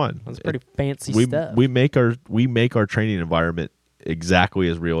sim's fun. that's pretty fancy we stuff. we make our training environment exactly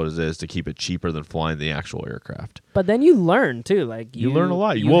as real as it is to keep it cheaper than flying the actual aircraft. But then you learn too. Like You learn a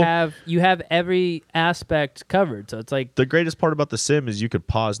lot. You Well- have every aspect covered. So it's like The greatest part about the sim is you could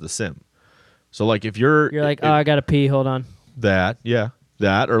pause the sim. So, like, if you're like, oh, I gotta pee. Hold on. that,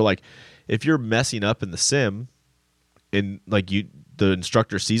 or like if you're messing up in the sim and like the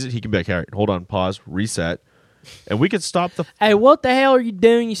instructor sees it, he can be like, all right, hold on, pause, reset, and we could stop the. Hey, what the hell are you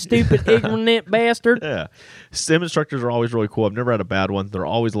doing, you stupid ignorant bastard? Yeah, sim instructors are always really cool. I've never had a bad one. They're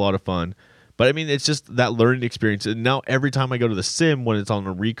always a lot of fun. But I mean, it's just that learning experience. And now every time I go to the sim, when it's on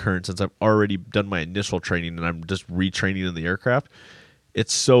a recurrent, since I've already done my initial training and I'm just retraining in the aircraft,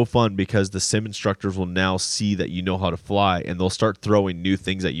 it's so fun because the sim instructors will now see that you know how to fly, and they'll start throwing new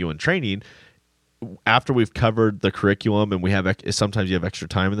things at you in training. After we've covered the curriculum and we have sometimes you have extra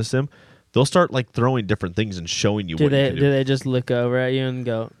time in the sim, they'll start like throwing different things and showing you what you can do. Do they just look over at you and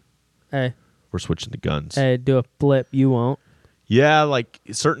go, "Hey, We're switching to guns. hey, do a flip, you won't." Yeah, like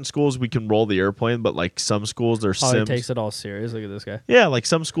certain schools we can roll the airplane, but like some schools their Oh, he sims. takes it all serious. Look at this guy. Yeah, like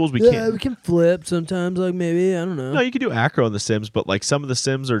some schools we can't. we can flip sometimes. Like maybe I don't know. No, you can do acro in the sims, but like some of the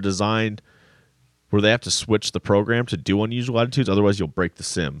sims are designed where they have to switch the program to do unusual attitudes. Otherwise, you'll break the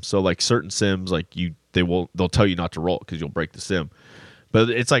sim. So like certain sims, like they'll tell you not to roll because you'll break the sim. But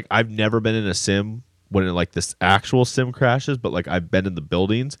it's like I've never been in a sim when like this actual sim crashes, but like I've been in the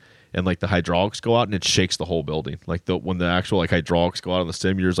buildings and like the hydraulics go out and it shakes the whole building. Like when the actual like hydraulics go out on the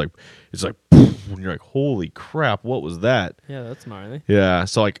sim, it's like poof, and you're like, holy crap, what was that? Yeah, that's gnarly. Yeah,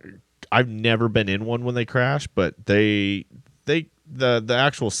 so like I've never been in one when they crash, but the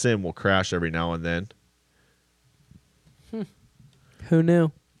actual sim will crash every now and then. Who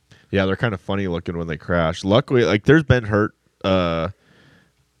knew? Yeah, they're kind of funny looking when they crash. Luckily, like there's been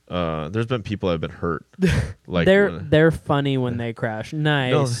people that have been hurt. Like they're funny when they crash.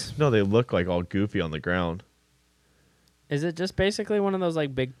 Nice. no, they look like all goofy on the ground. Is it just basically one of those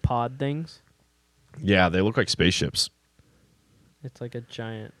like big pod things? Yeah, they look like spaceships. It's like a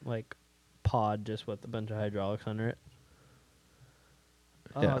giant like pod just with a bunch of hydraulics under it.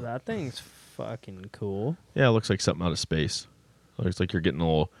 Oh, Yeah. that thing's fucking cool. Yeah, it looks like something out of space. Looks like you're getting a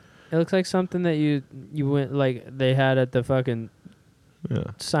little. It looks like something that you went like they had at the fucking Yeah.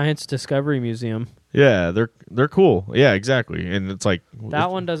 Science Discovery Museum. Yeah, they're cool. Yeah, exactly. And it's like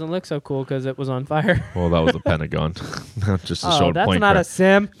That one doesn't look so cool because it was on fire. Well, that was the Pentagon. Just to Oh, show a that's plane not crash. a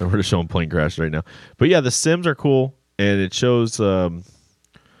sim. We're just showing plane crash right now. But yeah, the sims are cool, and it shows.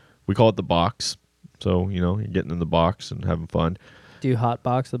 We call it the box. So you're getting in the box and having fun. Do you hot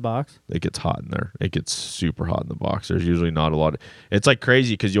box the box? It gets hot in there. It gets super hot in the box. There's usually not a lot. It's like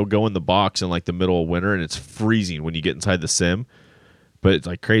crazy because you'll go in the box in like the middle of winter, and it's freezing when you get inside the sim. But it's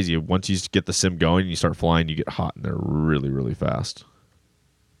like crazy. Once you get the sim going and you start flying, you get hot in there really, really fast.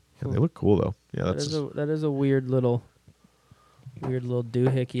 Yeah, they look cool though. Yeah, that is a weird little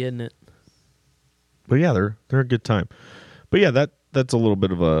doohickey, isn't it? But yeah, they're a good time. But yeah, that's a little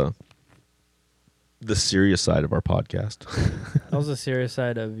bit of the serious side of our podcast. That was the serious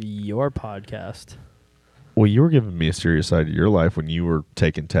side of your podcast. Well, you were giving me a serious side of your life when you were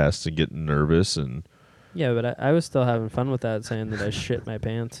taking tests and getting nervous, and Yeah, but I was still having fun with that, saying that I shit my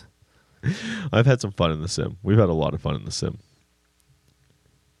pants. I've had some fun in the sim. We've had a lot of fun in the sim.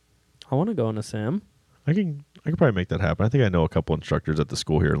 I want to go on a sim. I can probably make that happen. I think I know a couple instructors at the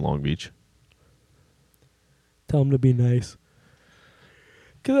school here in Long Beach. Tell them to be nice.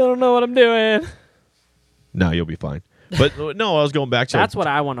 Because I don't know what I'm doing. No, you'll be fine. But no, I was going back to That's what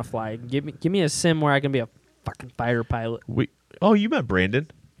I want to fly. Give me a sim where I can be a fucking fighter pilot. you met Brandon.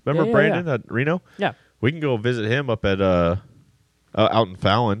 Remember Yeah, Brandon at Reno? Yeah. We can go visit him up at out in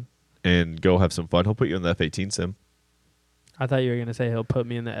Fallon and go have some fun. He'll put you in the F-18 sim. I thought you were going to say he'll put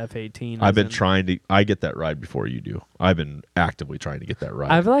me in the F-18. I've been trying to. I get that ride before you do. I've been actively trying to get that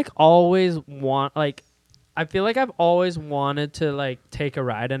ride. I feel like I've always wanted to like take a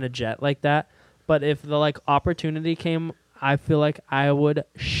ride in a jet like that. But if the like opportunity came, I feel like I would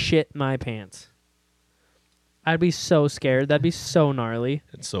shit my pants. I'd be so scared. That'd be so gnarly.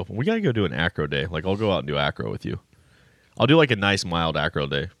 It's so fun. We gotta go do an acro day. Like I'll go out and do acro with you. I'll do like a nice mild acro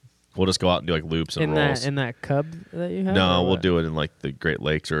day. We'll just go out and do like loops and rolls. In that Cub that you have? No, we'll do it in like the Great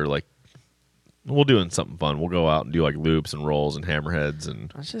Lakes or like we'll do it in something fun. We'll go out and do like loops and rolls and hammerheads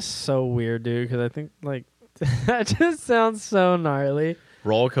and That's just so weird, dude. Because I think like that just sounds so gnarly.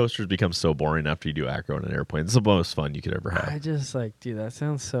 roller coasters become so boring after you do acro in an airplane. It's the most fun you could ever have. I just like, dude, that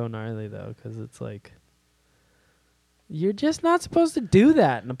sounds so gnarly though. Because it's like you're just not supposed to do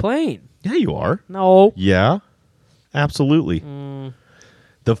that in a plane. Yeah, you are. No. Yeah, absolutely. Mm.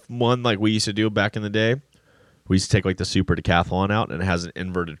 The one like we used to do back in the day, we used to take like the Super Decathlon out, and it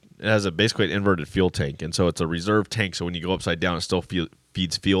has basically an inverted fuel tank, and so it's a reserve tank. So when you go upside down, it still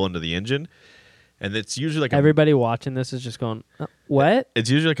feeds fuel into the engine, and it's usually like Everybody watching this is just going, what? it's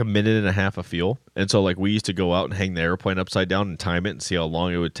usually like a minute and a half of fuel, and so like we used to go out and hang the airplane upside down and time it and see how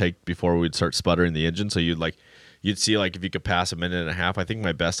long it would take before we'd start sputtering the engine. So you'd see like if you could pass a minute and a half. I think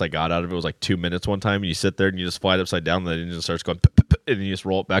my best I got out of it was like 2 minutes one time. And you sit there and you just fly it upside down, and the engine starts going, and then you just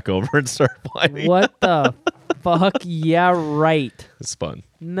roll it back over and start flying. What the Fuck yeah, right. It's fun.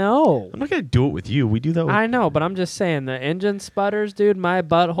 No. I'm not gonna do it with you. We do that with I know, but I'm just saying the engine sputters, dude. My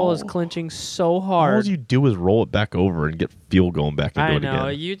butthole is clenching so all hard. you do is roll it back over and get fuel going back into I it know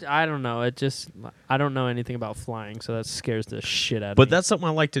again. I don't know. I don't know anything about flying, so that scares the shit out of But me. that's something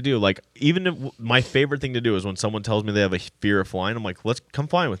I like to do. Like, even if my favorite thing to do is when someone tells me they have a fear of flying, I'm like, let's come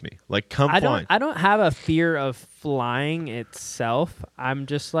flying with me. Like, come flying. I don't have a fear of flying itself. I'm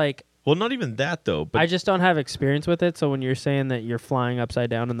just like Well, not even that though. But I just don't have experience with it. So when you're saying that you're flying upside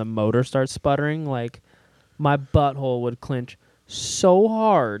down and the motor starts sputtering, like my butthole would clench so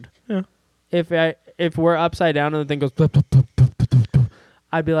hard. Yeah. If we're upside down and the thing goes, blub, blub, blub, blub, blub, blub,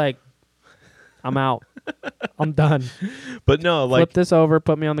 I'd be like, I'm out. I'm done. but no, like Flip this over.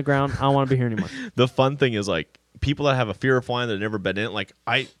 Put me on the ground. I don't want to be here anymore. the fun thing is like people that have a fear of flying that have never been in it. Like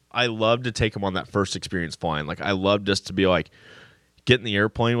I love to take them on that first experience flying. Like I love just to be like get in the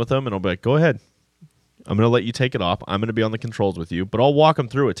airplane with them and I'll be like, go ahead. I'm going to let you take it off. I'm going to be on the controls with you, but I'll walk them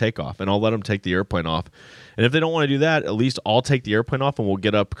through a takeoff and I'll let them take the airplane off. And if they don't want to do that, at least I'll take the airplane off and we'll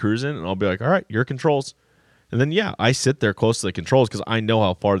get up cruising and I'll be like, all right, your controls. And then, yeah, I sit there close to the controls because I know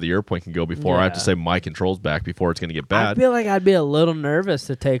how far the airplane can go before I have to Yeah. say my controls back before it's going to get I bad. feel like I'd be a little nervous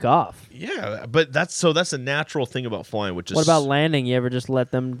to take off. Yeah, but that's a natural thing about flying, which is What about landing? You ever just let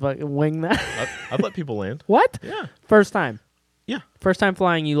them fucking wing that? I've let people land. What? Yeah. First time. Yeah. First time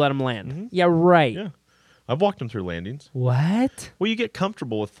flying, you let them land. Mhm. Yeah, right. Yeah. I've walked them through landings. What? Well, you get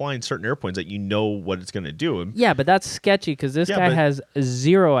comfortable with flying certain airplanes that you know what it's going to do. And you Yeah, but that's sketchy because this Yeah, guy but- has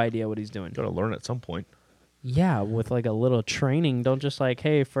zero idea what he's doing. got to learn at some point. Yeah, with like a little training. Don't just like,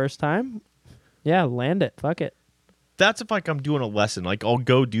 hey, first time? Yeah, land it. Fuck it. That's if like I'm doing a lesson. Like I'll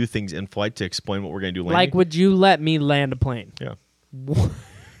go do things in flight to explain what we're going to do landing. Like, would you let me land a plane? Yeah.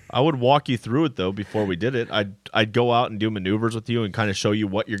 I would walk you through it though before we did it. I'd go out and do maneuvers with you and kind of show you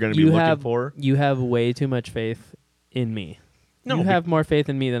what you're going to be looking for. You have way too much faith in me. No, you be- have more faith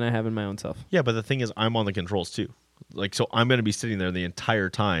in me than I have in my own self. Yeah, but the thing is I'm on the controls too. Like so I'm going to be sitting there the entire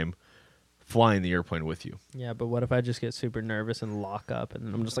time flying the airplane with you. Yeah, but what if I just get super nervous and lock up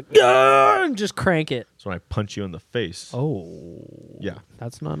and I'm just like, "Ah," and just crank it? So when I punch you in the face. Oh. Yeah.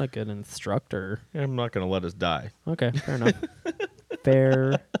 That's not a good instructor. I'm not going to let us die. Okay, fair enough.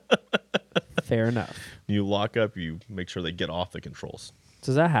 Fair enough. You lock up, you make sure they get off the controls.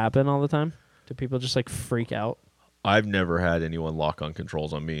 Does that happen all the time? Do people just like freak out? I've never had anyone lock on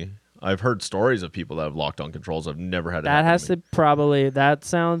controls on me. I've heard stories of people that have locked on controls. I've never had it That happen has to me. to probably, that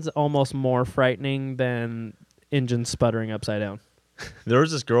sounds almost more frightening than engine sputtering upside down. There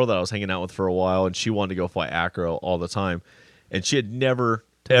was this girl that I was hanging out with for a while, and she wanted to go fly acro all the time, and she had never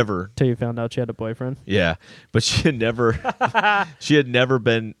ever Till you found out she had a boyfriend. yeah, but she had never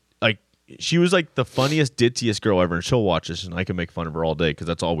been like she was like the funniest ditziest girl ever, and she'll watch this, and I can make fun of her all day because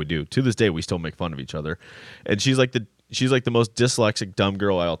that's all we do. To this day, we still make fun of each other, and she's like the most dyslexic dumb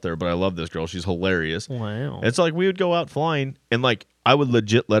girl out there. But I love this girl; she's hilarious. Wow. It's like we would go out flying, and like I would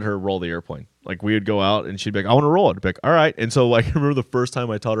legit let her roll the airplane. Like we would go out, and she'd be like, "I want to roll it." I'd be like, "All right." And so like I remember the first time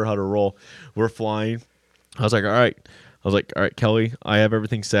I taught her how to roll, we're flying. I was like, "All right." I was like, "All right, Kelly, I have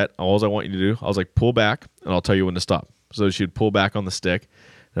everything set. All I want you to do," I was like, "pull back, and I'll tell you when to stop." So she'd pull back on the stick,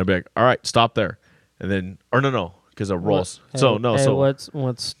 and I'd be like, "All right, stop there," and then no, because it rolls.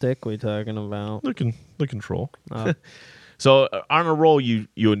 What stick we talking about? the control. Oh. So on a roll, you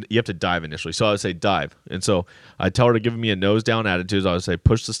have to dive initially. So I would say dive, and so I'd tell her to give me a nose down attitude. I would say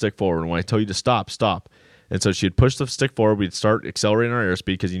push the stick forward, and when I tell you to stop, stop. And so she'd push the stick forward. We'd start accelerating our airspeed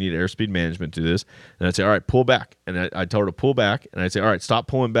because you need airspeed management to do this. And I'd say, all right, pull back. And I'd tell her to pull back. And I'd say, all right, stop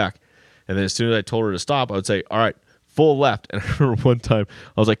pulling back. And then as soon as I told her to stop, I would say, all right, full left. And I remember one time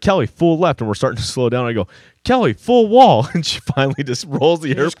I was like, Kelly, full left. And we're starting to slow down. I go, Kelly, full wall. And she finally just rolls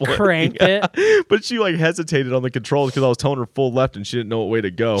the Just airplane. cranked it. But she like hesitated on the controls because I was telling her full left and she didn't know what way to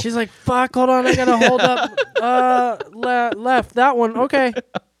go. She's like, fuck, hold on, I gotta hold up left, that one, okay.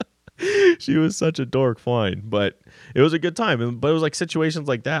 She was such a dork flying, but it was a good time. But it was like situations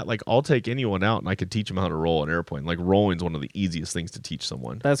like that. Like I'll take anyone out and I could teach them how to roll an airplane. Like rolling is one of the easiest things to teach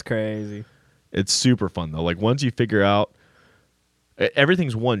someone. That's crazy. It's super fun though. Like once you figure out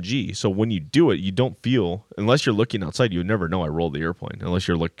everything's 1G, so when you do it, you don't feel unless you're looking outside. You would never know I rolled the airplane unless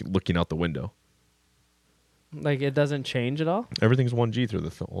you're looking out the window. Like it doesn't change at all? Everything's 1G through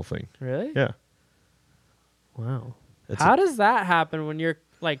the whole thing. Really? Yeah. Wow. It's How does that happen when you're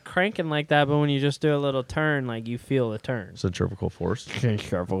like cranking like that, but when you just do a little turn, like you feel the turn? Centrifugal force.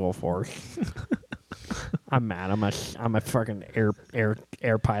 Centrifugal force. I'm mad. I'm a fucking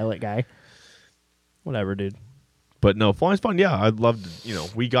air pilot guy. Whatever, dude. But no, flying's fun. Yeah, I'd love to.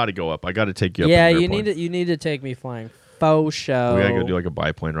 We got to go up. I got to take you up. Yeah, in an you airplane. need to take me flying Faux show. We gotta go do like a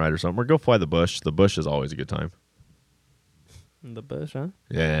biplane ride or something, or go fly the bush. The bush is always a good time. The bush, huh?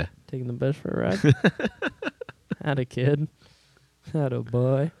 Yeah. Taking the bush for a ride. Had a kid. Had a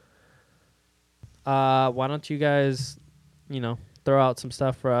boy. Why don't you guys, throw out some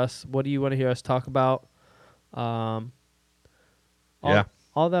stuff for us? What do you want to hear us talk about? All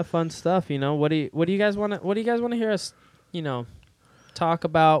that fun stuff. What do you guys want to hear us, talk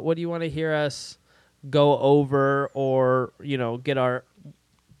about? What do you want to hear us go over, or get our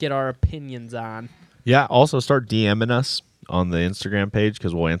opinions on? Yeah. Also, start DMing us on the Instagram page,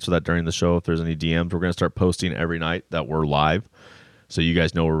 because we'll answer that during the show if there's any DMs. We're gonna start posting every night that we're live, so you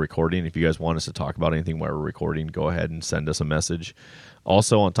guys know we're recording. If you guys want us to talk about anything while we're recording, go ahead and send us a message.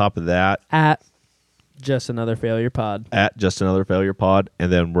 Also, on top of that, at Just Another Failure Pod. At Just Another Failure Pod,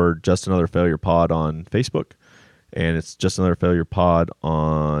 and then we're Just Another Failure Pod on Facebook, and it's Just Another Failure Pod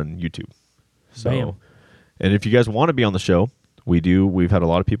on YouTube. So, Bam. And if you guys want to be on the show, we've had a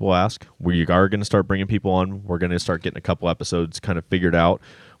lot of people ask. We are going to start bringing people on. We're going to start getting a couple episodes kind of figured out.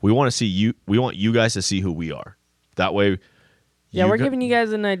 We want you guys to see who we are. That way, we're giving you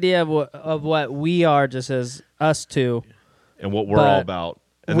guys an idea of what we are, just as us two, and what we're all about.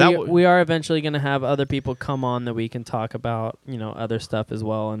 And we are eventually going to have other people come on that we can talk about, other stuff as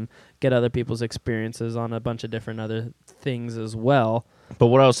well, and get other people's experiences on a bunch of different other things as well. But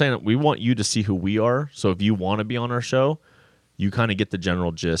what I was saying, we want you to see who we are. So if you want to be on our show, you kind of get the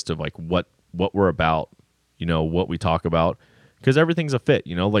general gist of like what we're about, what we talk about, because everything's a fit.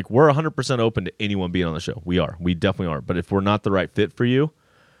 Like we're 100% open to anyone being on the show. We definitely are. But if we're not the right fit for you,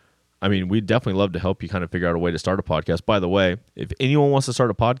 I mean, we'd definitely love to help you kind of figure out a way to start a podcast. By the way, if anyone wants to start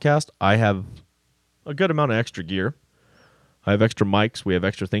a podcast, I have a good amount of extra gear. I have extra mics. We have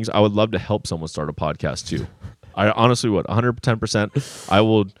extra things. I would love to help someone start a podcast too. I honestly would, 110%.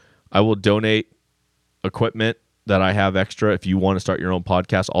 I will donate equipment that I have extra. If you want to start your own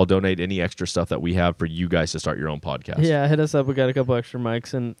podcast, I'll donate any extra stuff that we have for you guys to start your own podcast. Yeah, hit us up. We got a couple extra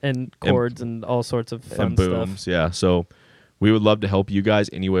mics and cords and all sorts of fun and booms. stuff. Yeah, so we would love to help you guys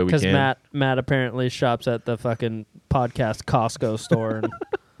any way we can. Because Matt apparently shops at the fucking podcast Costco store and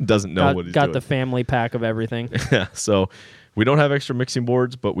doesn't know what he's doing. Got the family pack of everything. Yeah, so we don't have extra mixing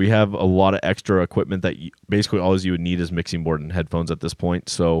boards, but we have a lot of extra equipment that basically all you would need is mixing board and headphones at this point.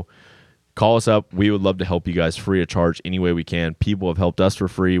 So call us up. We would love to help you guys free of charge any way we can. People have helped us for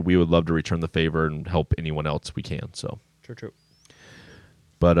free. We would love to return the favor and help anyone else we can. So True.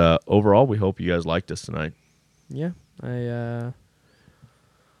 But overall, we hope you guys liked us tonight. Yeah, And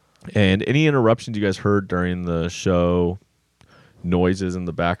any interruptions you guys heard during the show, noises in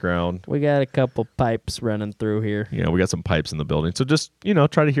the background. We got a couple pipes running through here. Yeah, we got some pipes in the building. So just,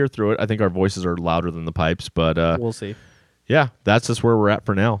 try to hear through it. I think our voices are louder than the pipes, but we'll see. Yeah, that's just where we're at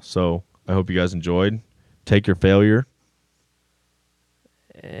for now. So I hope you guys enjoyed. Take your failure.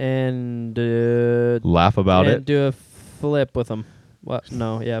 And laugh about it. And do a flip with them. What?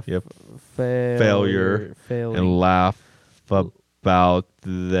 No, yeah. Yep. Failure. And laugh about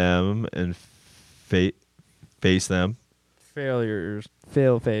them and face them. Failures.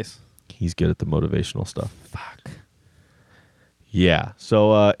 Fail face. He's good at the motivational stuff. Fuck. Yeah.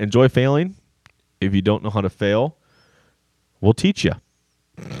 So enjoy failing. If you don't know how to fail, we'll teach you.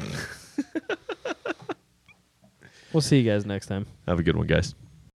 We'll see you guys next time. Have a good one, guys.